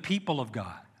beginning of the people of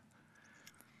God.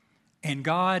 And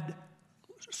God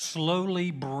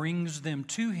slowly brings them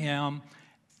to him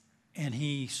and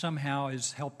He somehow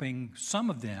is helping some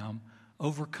of them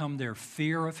overcome their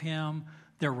fear of Him,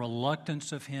 their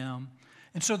reluctance of Him.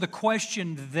 And so the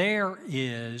question there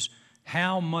is,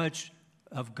 how much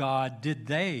of God did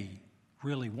they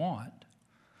really want?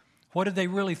 What did they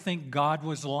really think God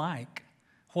was like?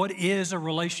 What is a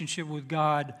relationship with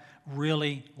God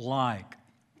really like?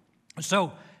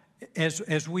 So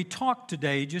as we talk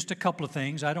today, just a couple of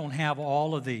things. I don't have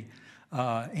all of the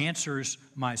answers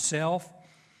myself,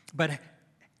 but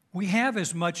we have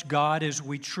as much God as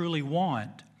we truly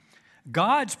want.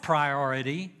 God's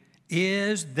priority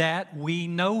is that we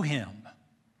know Him.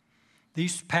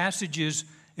 These passages,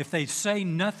 if they say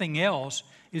nothing else,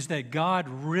 is that God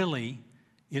really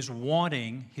is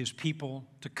wanting His people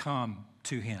to come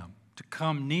to Him, to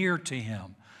come near to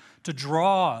Him, to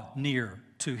draw near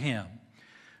to Him.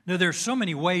 Now, there's so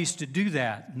many ways to do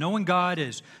that. Knowing God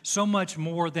is so much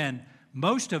more than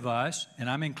most of us, and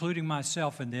I'm including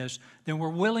myself in this, than we're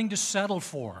willing to settle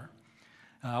for.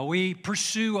 We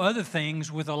pursue other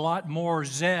things with a lot more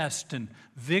zest and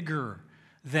vigor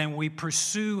than we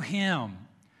pursue Him,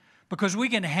 because we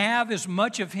can have as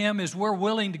much of Him as we're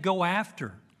willing to go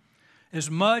after, as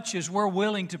much as we're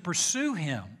willing to pursue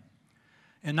Him,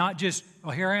 and not just,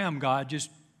 well, here I am, God,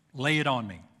 just lay it on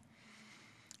me.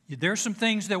 There's some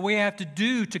things that we have to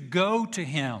do to go to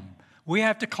Him. We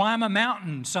have to climb a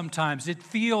mountain sometimes. It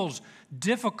feels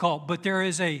difficult, but there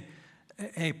is a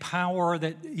power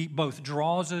that both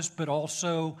draws us, but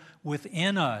also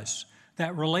within us.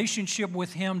 That relationship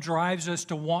with Him drives us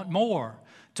to want more,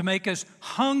 to make us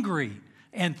hungry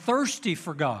and thirsty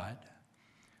for God.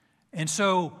 And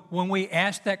so when we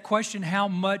ask that question, how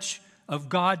much of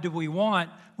God do we want?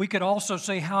 We could also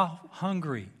say, how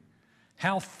hungry,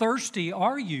 how thirsty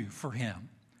are you for Him?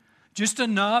 Just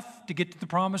enough to get to the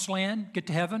promised land, get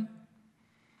to heaven?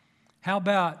 How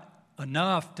about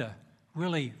enough to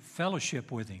really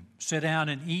fellowship with Him, sit down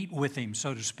and eat with Him,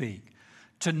 so to speak,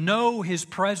 to know His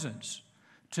presence,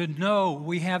 to know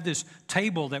we have this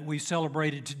table that we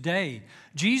celebrated today.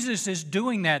 Jesus is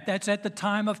doing that. That's at the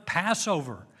time of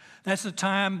Passover. That's the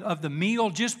time of the meal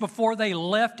just before they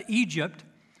left Egypt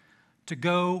to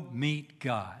go meet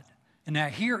God. And now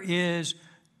here is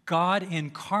God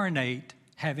incarnate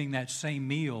having that same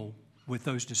meal with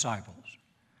those disciples.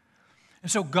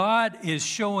 And so God is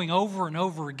showing over and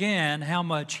over again how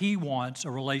much He wants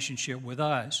a relationship with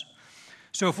us.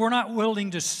 So if we're not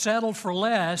willing to settle for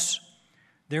less,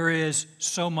 there is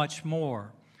so much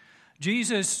more.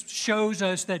 Jesus shows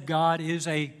us that God is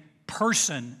a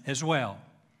person as well.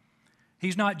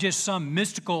 He's not just some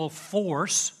mystical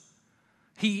force.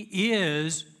 He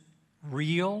is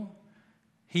real.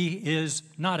 He is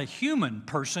not a human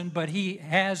person, but He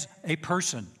has a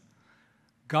person.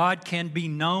 God can be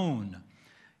known.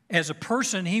 As a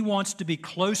person, He wants to be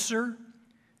closer,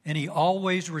 and He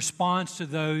always responds to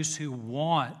those who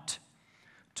want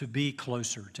to be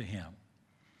closer to Him.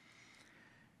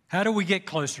 How do we get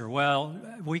closer? Well,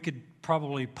 we could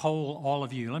probably poll all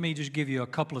of you. Let me just give you a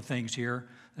couple of things here.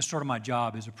 That's sort of my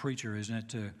job as a preacher, isn't it,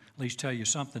 to at least tell you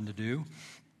something to do.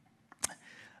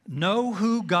 Know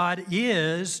who God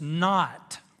is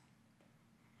not.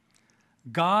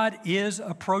 God is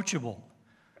approachable.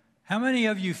 How many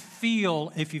of you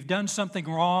feel if you've done something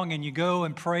wrong and you go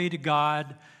and pray to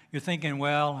God, you're thinking,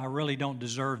 well, I really don't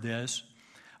deserve this?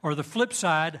 Or the flip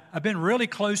side, I've been really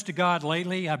close to God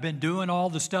lately. I've been doing all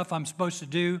the stuff I'm supposed to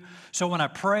do. So when I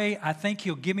pray, I think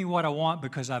He'll give me what I want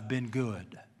because I've been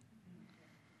good.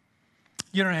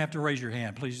 You don't have to raise your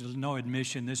hand. Please, no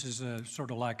admission. This is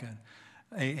sort of like an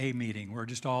AA meeting. We're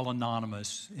just all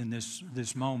anonymous in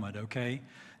this moment, okay?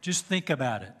 Just think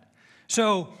about it.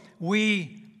 So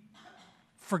we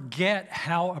forget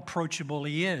how approachable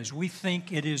He is. We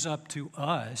think it is up to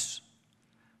us.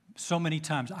 So many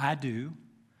times I do.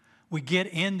 We get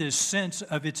in this sense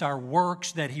of it's our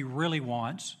works that He really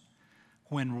wants,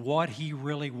 when what He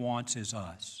really wants is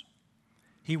us.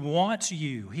 He wants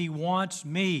you. He wants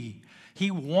me. He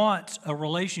wants a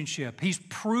relationship. He's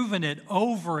proven it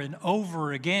over and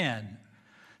over again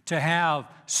to have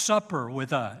supper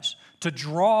with us, to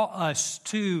draw us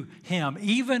to Him.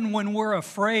 Even when we're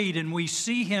afraid and we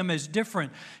see Him as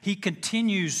different, He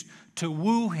continues to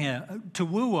woo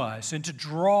us and to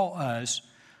draw us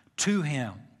to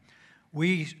Him.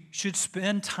 We should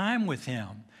spend time with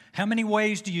Him. How many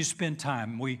ways do you spend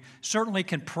time? We certainly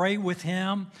can pray with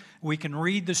Him. We can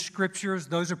read the Scriptures.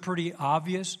 Those are pretty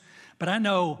obvious. But I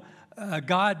know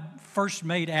God first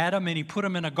made Adam and He put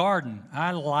him in a garden.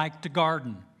 I like to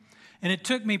garden. And it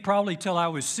took me probably till I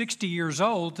was 60 years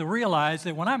old to realize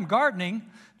that when I'm gardening,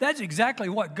 that's exactly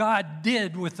what God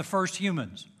did with the first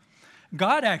humans.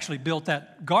 God actually built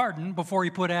that garden before he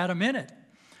put Adam in it.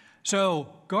 So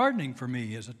gardening for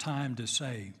me is a time to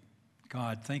say,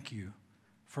 God, thank you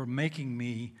for making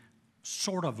me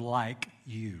sort of like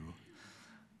you.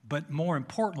 But more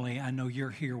importantly, I know you're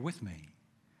here with me.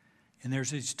 And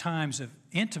there's these times of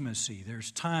intimacy.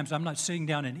 There's times I'm not sitting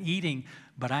down and eating,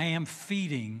 but I am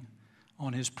feeding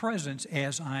on his presence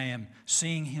as I am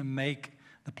seeing him make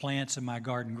the plants in my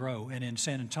garden grow. And in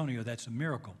San Antonio, that's a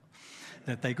miracle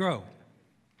that they grow.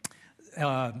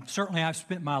 Certainly, I've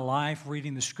spent my life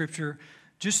reading the Scripture,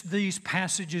 just these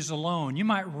passages alone. You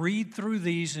might read through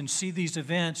these and see these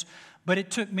events, but it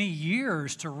took me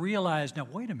years to realize, now,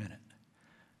 wait a minute.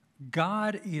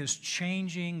 God is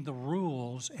changing the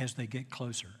rules as they get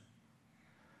closer.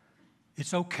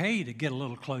 It's okay to get a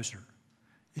little closer.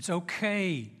 It's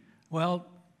okay. Well,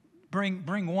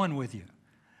 bring one with you.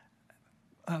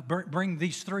 Bring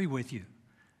these 3 with you.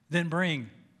 Then bring,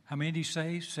 how many do you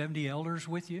say, 70 elders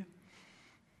with you?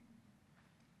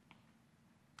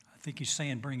 I think he's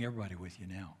saying bring everybody with you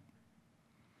now.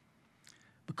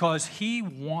 Because he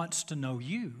wants to know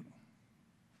you.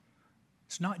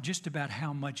 It's not just about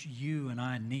how much you and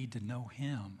I need to know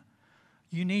him.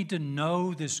 You need to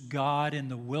know this God in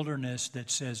the wilderness that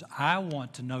says, I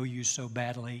want to know you so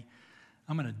badly,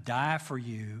 I'm going to die for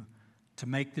you to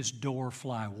make this door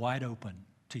fly wide open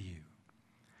to you.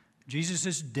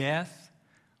 Jesus' death,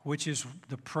 which is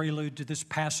the prelude to this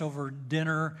Passover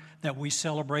dinner that we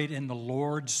celebrate in the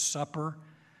Lord's Supper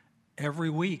every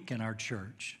week in our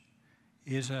church,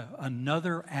 is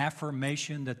another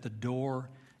affirmation that the door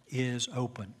is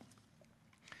open.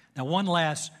 Now, one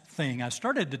last thing. I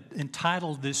started to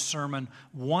entitle this sermon,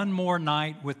 One More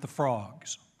Night with the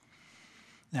Frogs.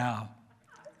 Now,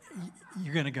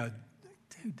 you're going to go,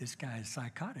 dude, this guy is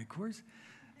psychotic.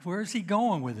 Where's he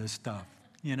going with this stuff?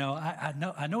 You know,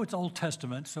 I know it's Old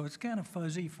Testament, so it's kind of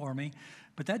fuzzy for me,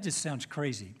 but that just sounds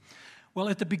crazy. Well,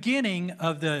 at the beginning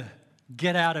of the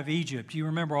get out of Egypt, you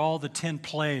remember all the 10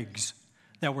 plagues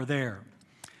that were there.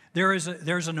 There's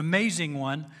an amazing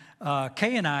one.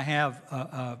 Kay and I have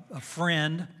a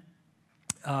friend.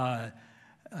 I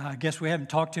guess we haven't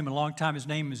talked to him in a long time. His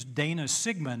name is Dana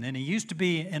Sigmund, and he used to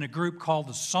be in a group called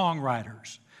the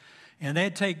Songwriters. And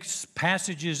they'd take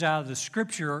passages out of the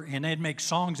Scripture, and they'd make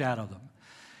songs out of them.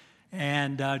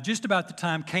 And just about the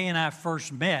time Kay and I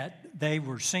first met, they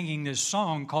were singing this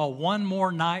song called One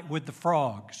More Night with the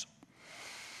Frogs.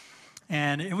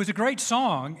 And it was a great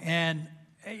song, and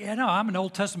you know, I'm an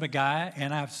Old Testament guy,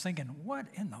 and I was thinking, what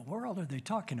in the world are they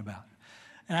talking about?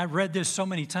 And I read this so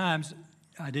many times,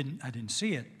 I didn't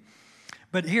see it.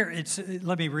 But here,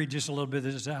 let me read just a little bit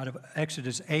of this out of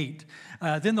Exodus 8.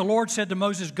 Then the Lord said to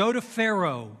Moses, go to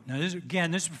Pharaoh. Now, this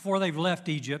is before they've left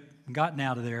Egypt and gotten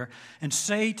out of there. And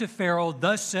say to Pharaoh,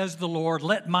 thus says the Lord,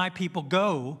 let my people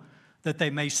go, that they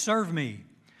may serve me.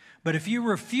 But if you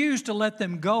refuse to let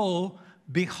them go,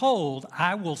 behold,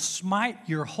 I will smite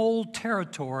your whole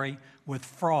territory with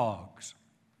frogs.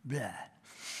 Bleh.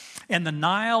 And the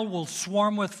Nile will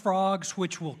swarm with frogs,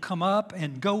 which will come up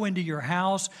and go into your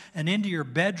house and into your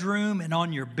bedroom and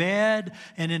on your bed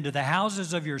and into the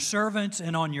houses of your servants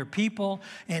and on your people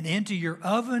and into your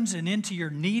ovens and into your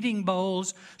kneading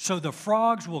bowls. So the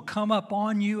frogs will come up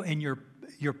on you and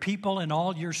your people and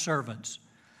all your servants,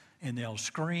 and they'll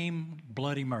scream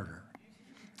bloody murder.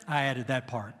 I added that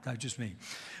part. That's just me.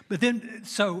 But then,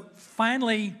 so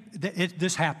finally,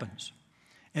 this happens.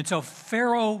 And so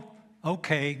Pharaoh,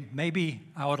 okay, maybe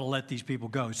I ought to let these people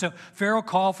go. So Pharaoh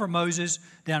called for Moses,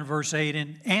 down in verse 8,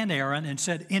 and Aaron, and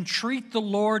said, entreat the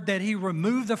Lord that he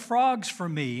remove the frogs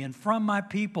from me and from my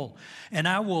people, and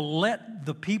I will let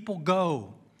the people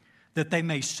go, that they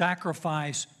may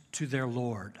sacrifice to their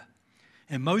Lord.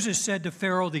 And Moses said to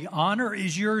Pharaoh, the honor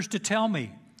is yours to tell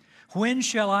me. When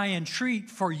shall I entreat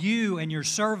for you and your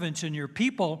servants and your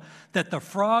people that the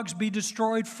frogs be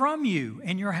destroyed from you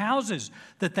and your houses,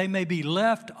 that they may be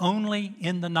left only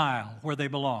in the Nile where they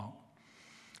belong?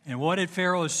 And what did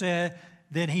Pharaoh say?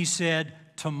 Then he said,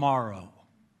 tomorrow.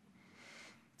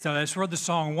 So that's where the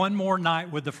song, One More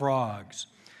Night with the Frogs.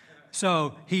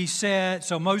 So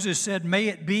Moses said, may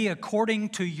it be according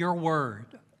to your word.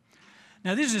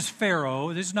 Now, this is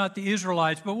Pharaoh. This is not the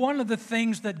Israelites. But one of the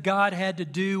things that God had to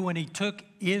do when he took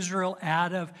Israel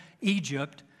out of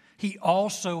Egypt, he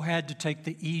also had to take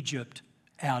the Egypt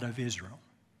out of Israel.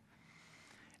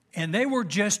 And they were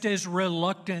just as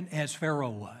reluctant as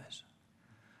Pharaoh was.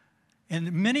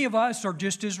 And many of us are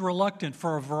just as reluctant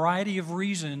for a variety of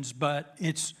reasons, but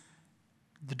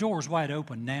the door's wide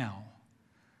open now.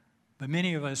 But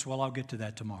many of us, well, I'll get to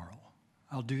that tomorrow.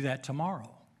 I'll do that tomorrow.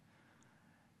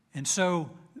 And so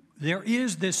there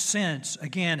is this sense,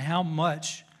 again, how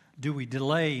much do we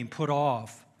delay and put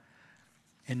off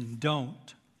and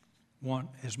don't want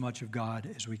as much of God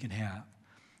as we can have?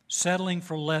 Settling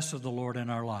for less of the Lord in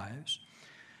our lives.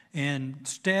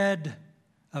 Instead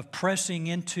of pressing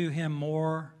into Him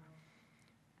more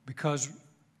because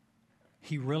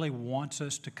He really wants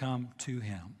us to come to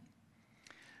Him.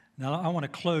 Now, I want to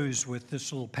close with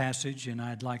this little passage, and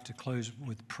I'd like to close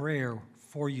with prayer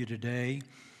for you today.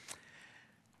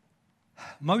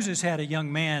 Moses had a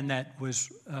young man that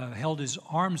was held his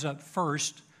arms up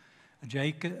first,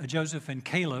 Joseph and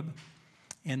Caleb,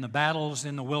 in the battles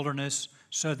in the wilderness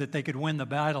so that they could win the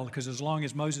battle, because as long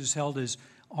as Moses held his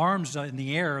arms in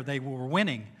the air, they were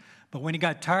winning. But when he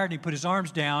got tired and he put his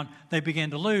arms down, they began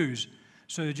to lose.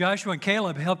 So Joshua and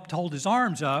Caleb helped hold his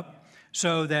arms up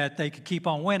so that they could keep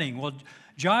on winning. Well,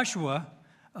 Joshua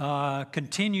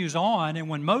continues on, and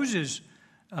when Moses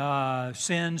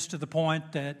sins to the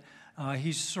point that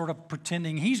he's sort of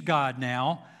pretending he's God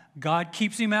now, God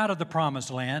keeps him out of the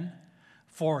promised land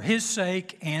for his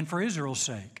sake and for Israel's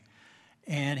sake.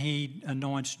 And he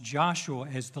anoints Joshua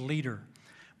as the leader.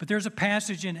 But there's a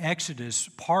passage in Exodus,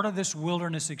 part of this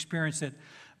wilderness experience, that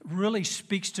really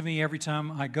speaks to me every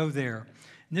time I go there.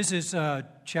 And this is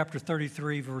chapter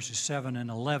 33, verses 7 and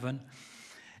 11.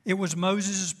 It was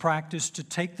Moses' practice to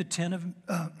take the tent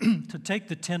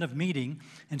of meeting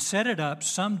and set it up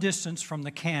some distance from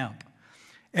the camp.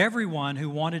 Everyone who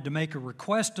wanted to make a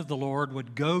request of the Lord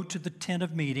would go to the tent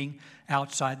of meeting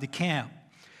outside the camp.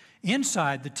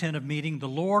 Inside the tent of meeting, the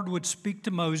Lord would speak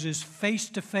to Moses face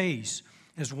to face,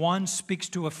 as one speaks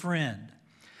to a friend.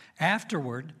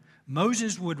 Afterward,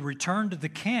 Moses would return to the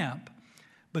camp,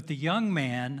 but the young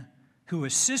man who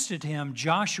assisted him,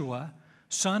 Joshua,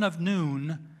 son of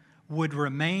Nun, would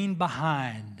remain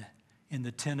behind in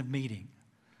the tent of meeting.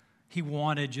 He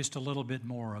wanted just a little bit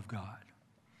more of God.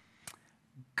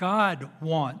 God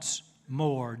wants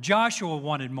more. Joshua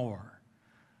wanted more.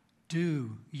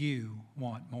 Do you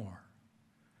want more?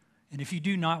 And if you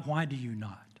do not, why do you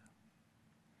not?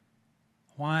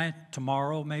 Why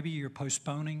tomorrow? Maybe you're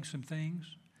postponing some things.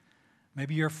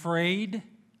 Maybe you're afraid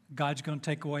God's going to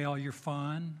take away all your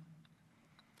fun.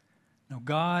 No,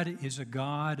 God is a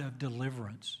God of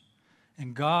deliverance.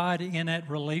 And God, in that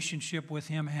relationship with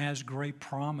Him, has great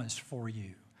promise for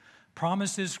you.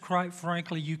 Promises, quite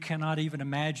frankly, you cannot even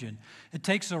imagine. It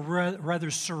takes a rather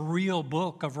surreal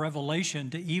book of Revelation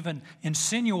to even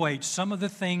insinuate some of the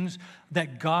things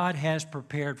that God has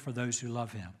prepared for those who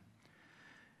love Him.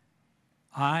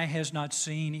 Eye has not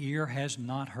seen, ear has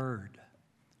not heard.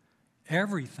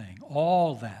 Everything,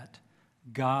 all that,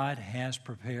 God has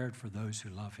prepared for those who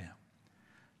love Him.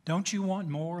 Don't you want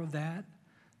more of that?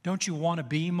 Don't you want to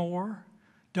be more?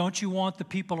 Don't you want the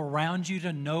people around you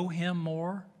to know Him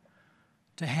more?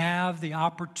 To have the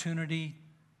opportunity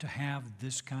to have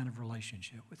this kind of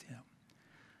relationship with Him.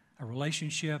 A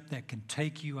relationship that can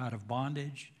take you out of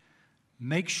bondage,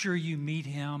 make sure you meet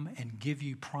Him, and give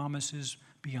you promises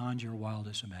beyond your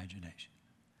wildest imagination.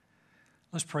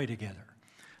 Let's pray together.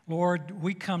 Lord,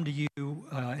 we come to you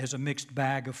as a mixed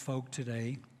bag of folk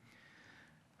today.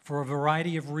 For a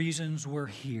variety of reasons, we're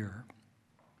here.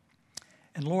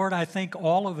 And Lord, I think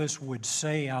all of us would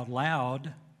say out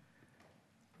loud,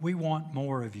 we want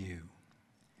more of you.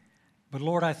 But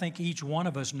Lord, I think each one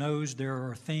of us knows there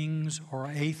are things or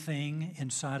a thing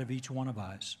inside of each one of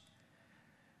us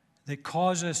that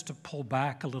cause us to pull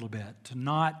back a little bit, to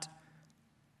not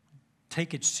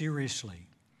take it seriously,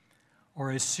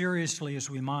 or as seriously as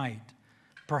we might.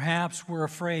 Perhaps we're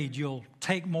afraid you'll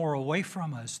take more away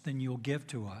from us than you'll give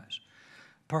to us.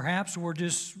 Perhaps we're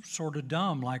just sort of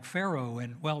dumb like Pharaoh,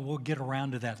 and well, we'll get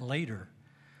around to that later.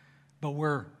 But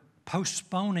we're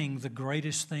postponing the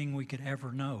greatest thing we could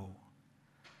ever know,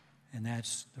 and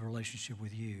that's the relationship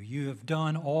with you. You have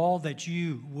done all that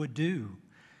you would do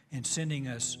in sending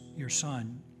us your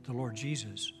Son, the Lord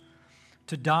Jesus,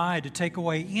 to die, to take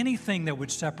away anything that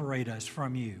would separate us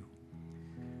from you.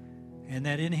 And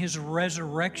that in His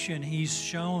resurrection, He's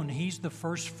shown He's the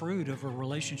first fruit of a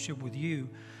relationship with you,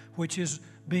 which is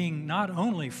being not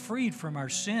only freed from our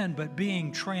sin, but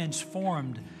being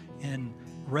transformed and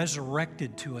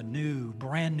resurrected to a new,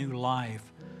 brand new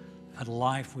life, a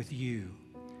life with you.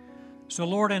 So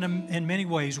Lord, in many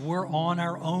ways, we're on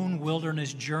our own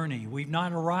wilderness journey. We've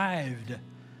not arrived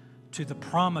to the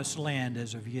promised land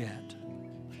as of yet.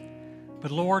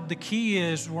 But Lord, the key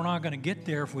is we're not going to get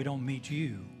there if we don't meet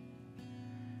you.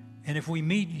 And if we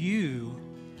meet you,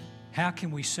 how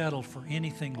can we settle for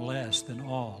anything less than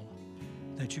all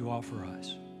that you offer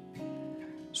us?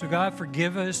 So God,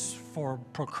 forgive us for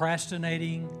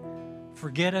procrastinating.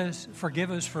 Forgive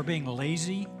us for being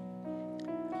lazy.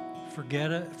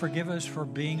 Forgive us for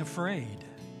being afraid.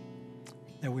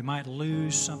 that we might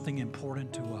lose something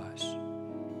important to us.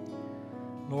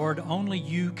 Lord, only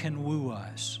you can woo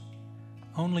us.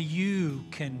 Only you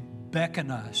can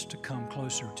beckon us to come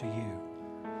closer to you.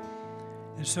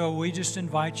 And so we just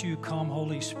invite you, come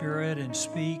Holy Spirit, and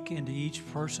speak into each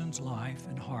person's life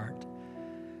and heart.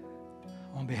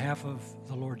 On behalf of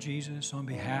the Lord Jesus, on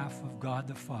behalf of God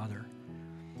the Father,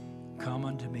 come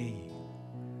unto me,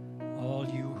 all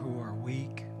you who are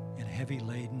weak and heavy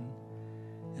laden,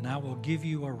 and I will give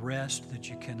you a rest that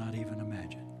you cannot even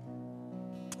imagine.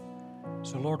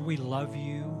 So, Lord, we love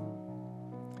you.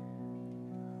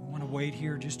 We want to wait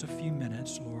here just a few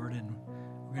minutes, Lord, and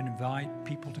we're going to invite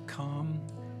people to come.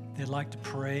 If they'd like to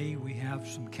pray, we have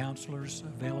some counselors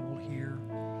available here.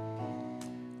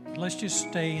 Let's just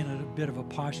stay in a bit of a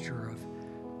posture of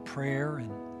prayer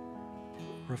and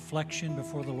reflection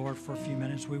before the Lord for a few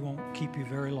minutes. We won't keep you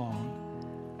very long,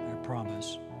 I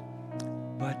promise.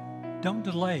 But don't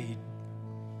delay.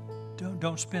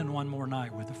 Don't spend one more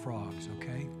night with the frogs,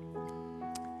 okay?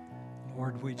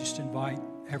 Lord, we just invite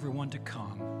everyone to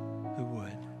come who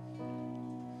would.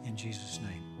 In Jesus'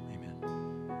 name, amen.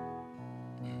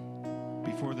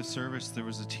 Before the service, there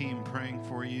was a team praying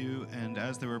for you, and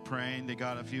as they were praying, they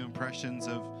got a few impressions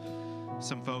of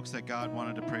some folks that God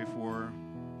wanted to pray for.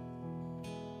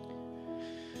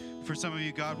 For some of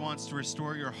you, God wants to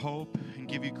restore your hope and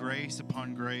give you grace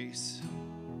upon grace.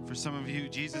 For some of you,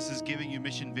 Jesus is giving you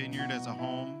Mission Vineyard as a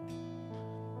home.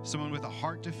 Someone with a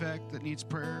heart defect that needs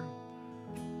prayer.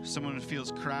 Someone who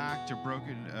feels cracked or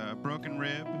broken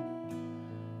rib.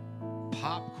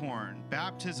 Popcorn.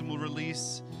 Baptism will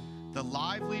release the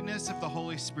liveliness of the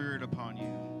Holy Spirit upon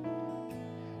you.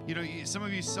 You know, some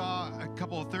of you saw a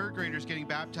couple of third graders getting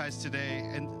baptized today,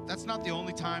 and that's not the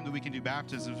only time that we can do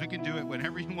baptisms. We can do it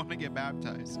whenever you want to get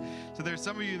baptized. So there's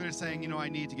some of you that are saying, you know, I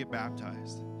need to get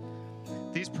baptized.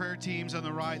 These prayer teams on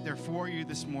the right, they're for you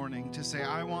this morning to say,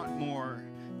 I want more,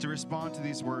 to respond to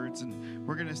these words. And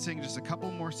we're going to sing just a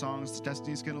couple more songs.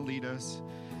 Destiny's going to lead us.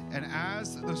 And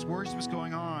as this worship is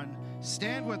going on,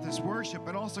 stand with us, worship,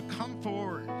 but also come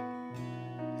forward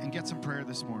and get some prayer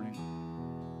this morning.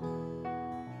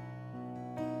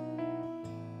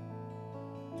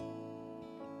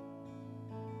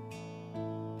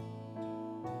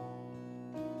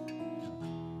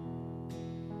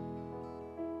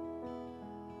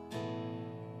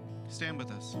 Stand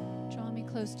with us. Draw me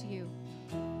close to you.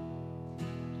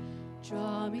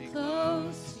 Draw me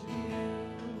close to you.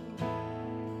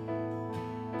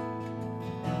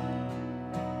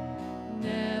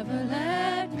 Never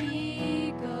let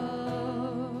me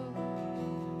go.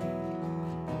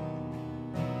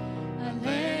 I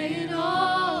lay it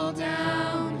all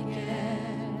down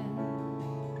again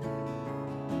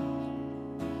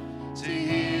to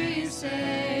hear you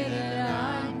say that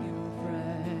I'm your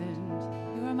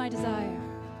friend. You are my desire.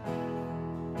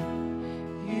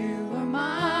 You are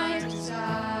my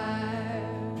desire.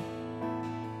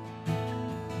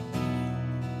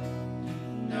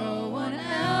 No one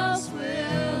else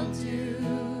will do.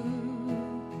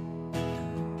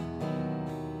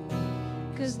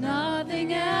 'Cause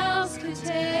nothing else could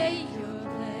take your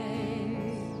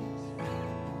place.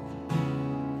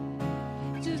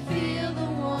 To feel the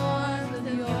warmth of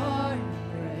your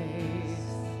embrace.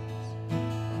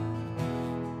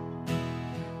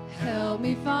 Help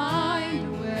me find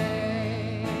a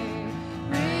way.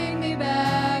 Bring me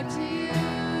back to you.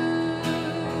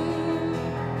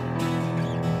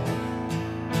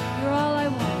 You're all I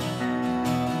want.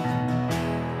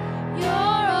 You're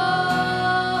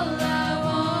all I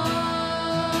want.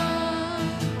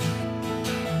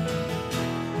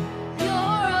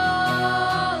 You're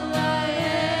all I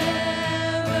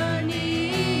ever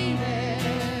needed.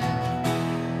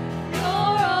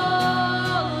 You're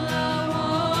all I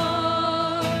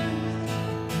want.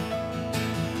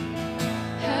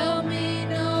 Help me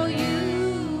know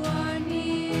you are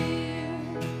near.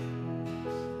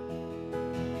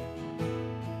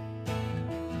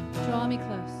 Draw me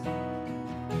close.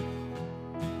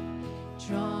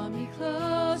 Draw me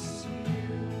close to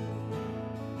you.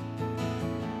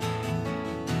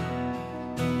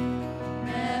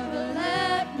 Never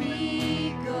let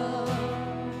me go.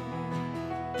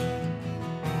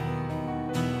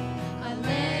 I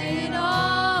lay it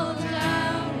all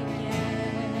down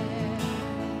again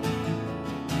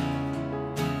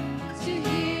to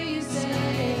hear you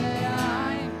say that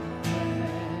I'm your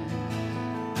friend.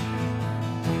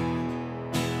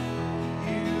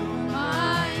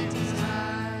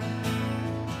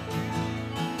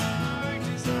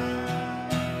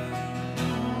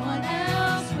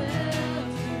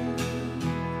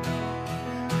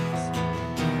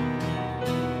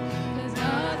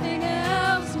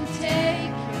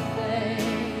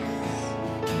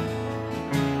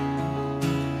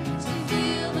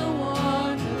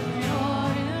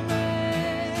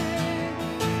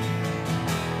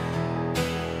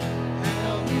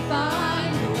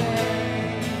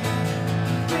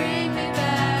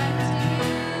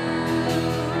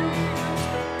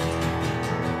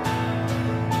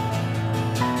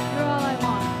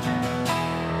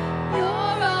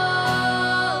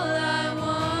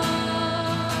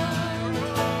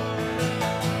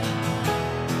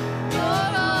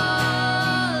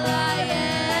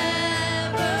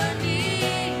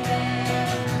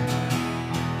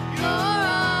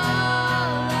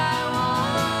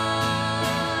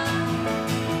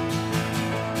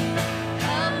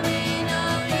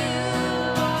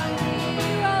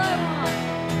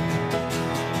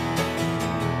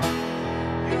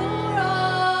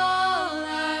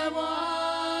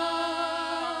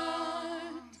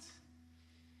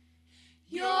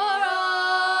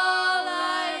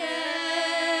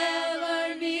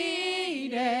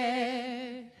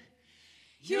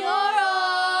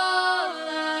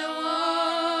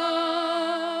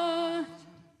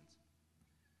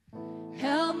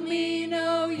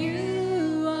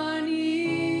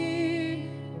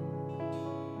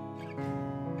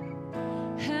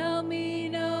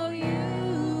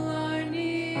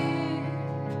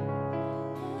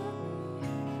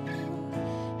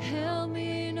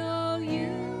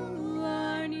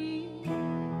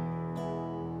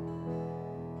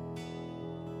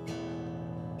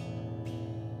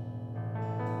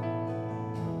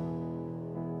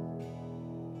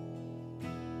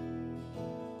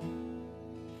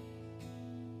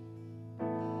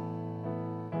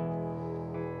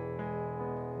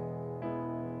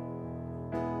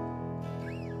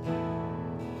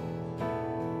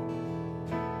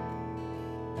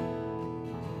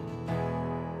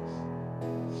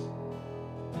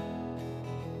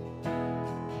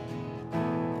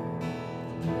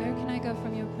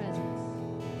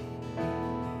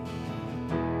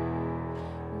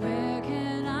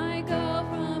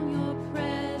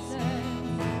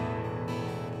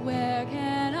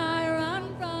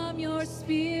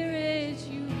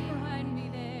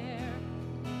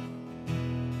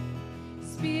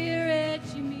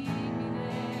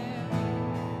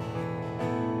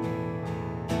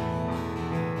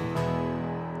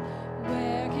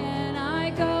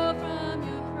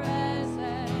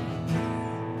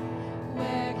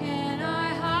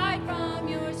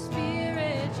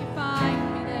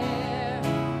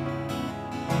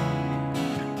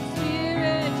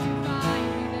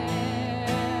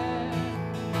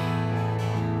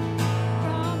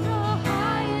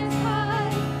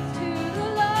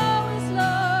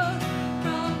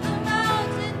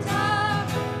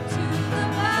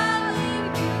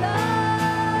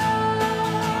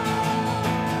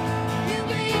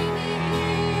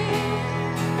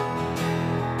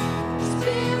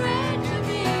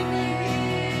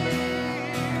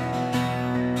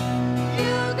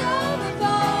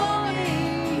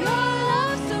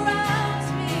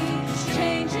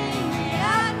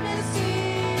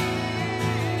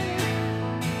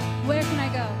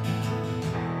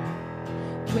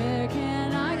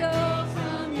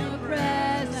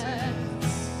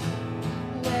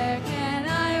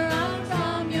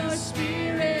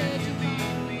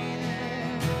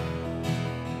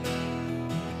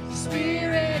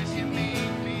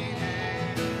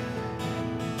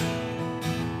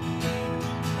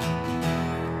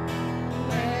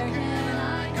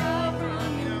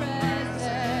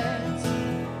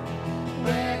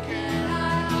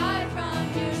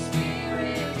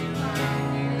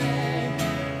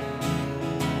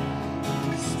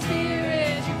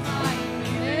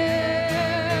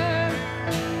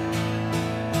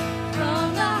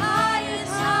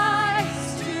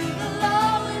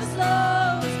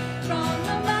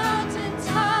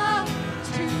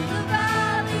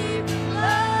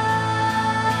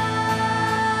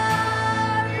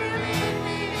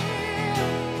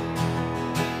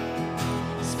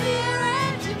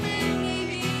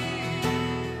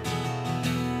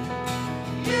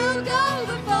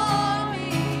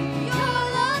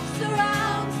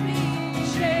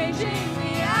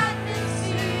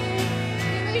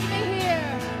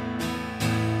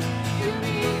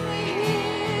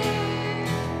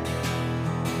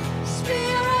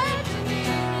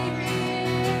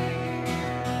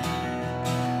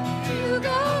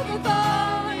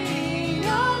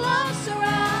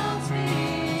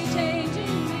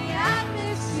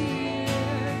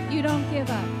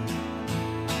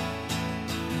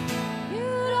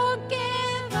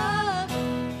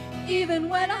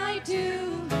 I do.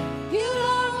 You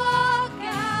don't walk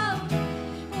out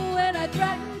when I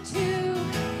threaten to.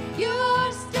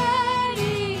 You're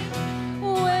steady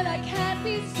when I can't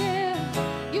be still.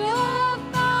 You'll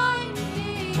find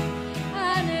me,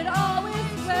 and it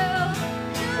always will.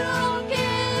 You don't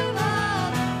give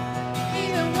up,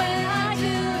 even when I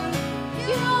do.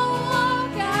 You don't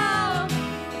walk out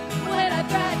when I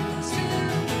threaten to.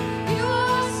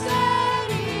 You're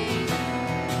steady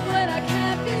when I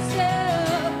can't be still.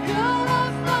 Your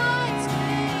love finds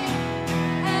me,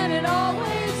 and it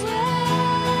always will.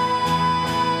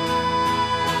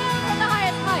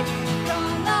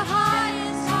 From the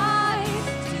highest heights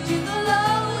to the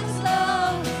lowest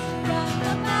lows, from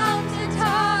the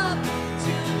mountaintop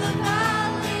to the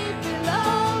valley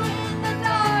below, in the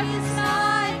darkest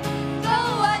night,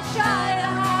 though I try to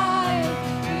hide,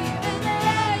 even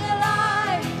there your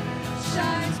light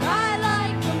shines bright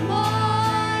like the morning.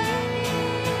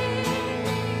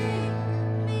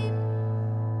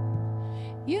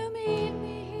 You meet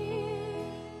me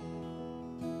here,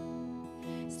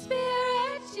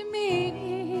 Spirit, you meet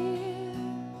me here.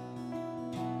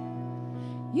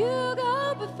 You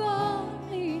go before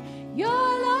me, your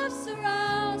love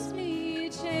surrounds me,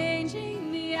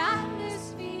 changing the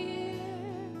atmosphere.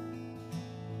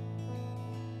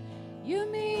 You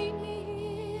meet me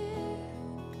here,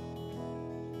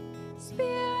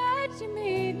 Spirit, you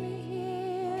meet me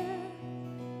here.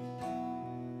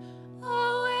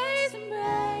 Always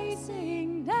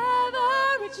embracing,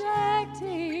 never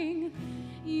rejecting.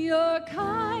 Your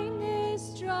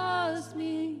kindness draws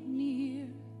me near.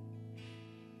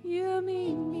 You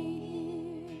meet me here.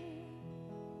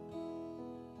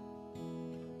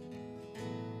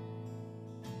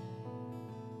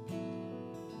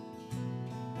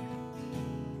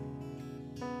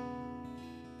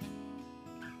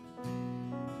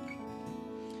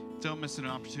 Don't miss an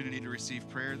opportunity to receive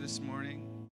prayer this morning.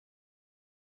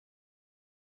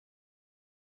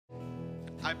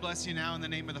 I bless you now in the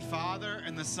name of the Father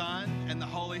and the Son and the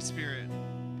Holy Spirit,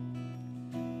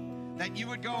 that you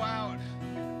would go out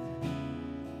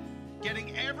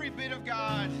getting every bit of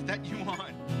God that you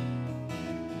want.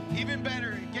 Even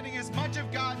better, getting as much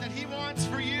of God that He wants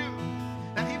for you,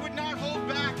 that He would not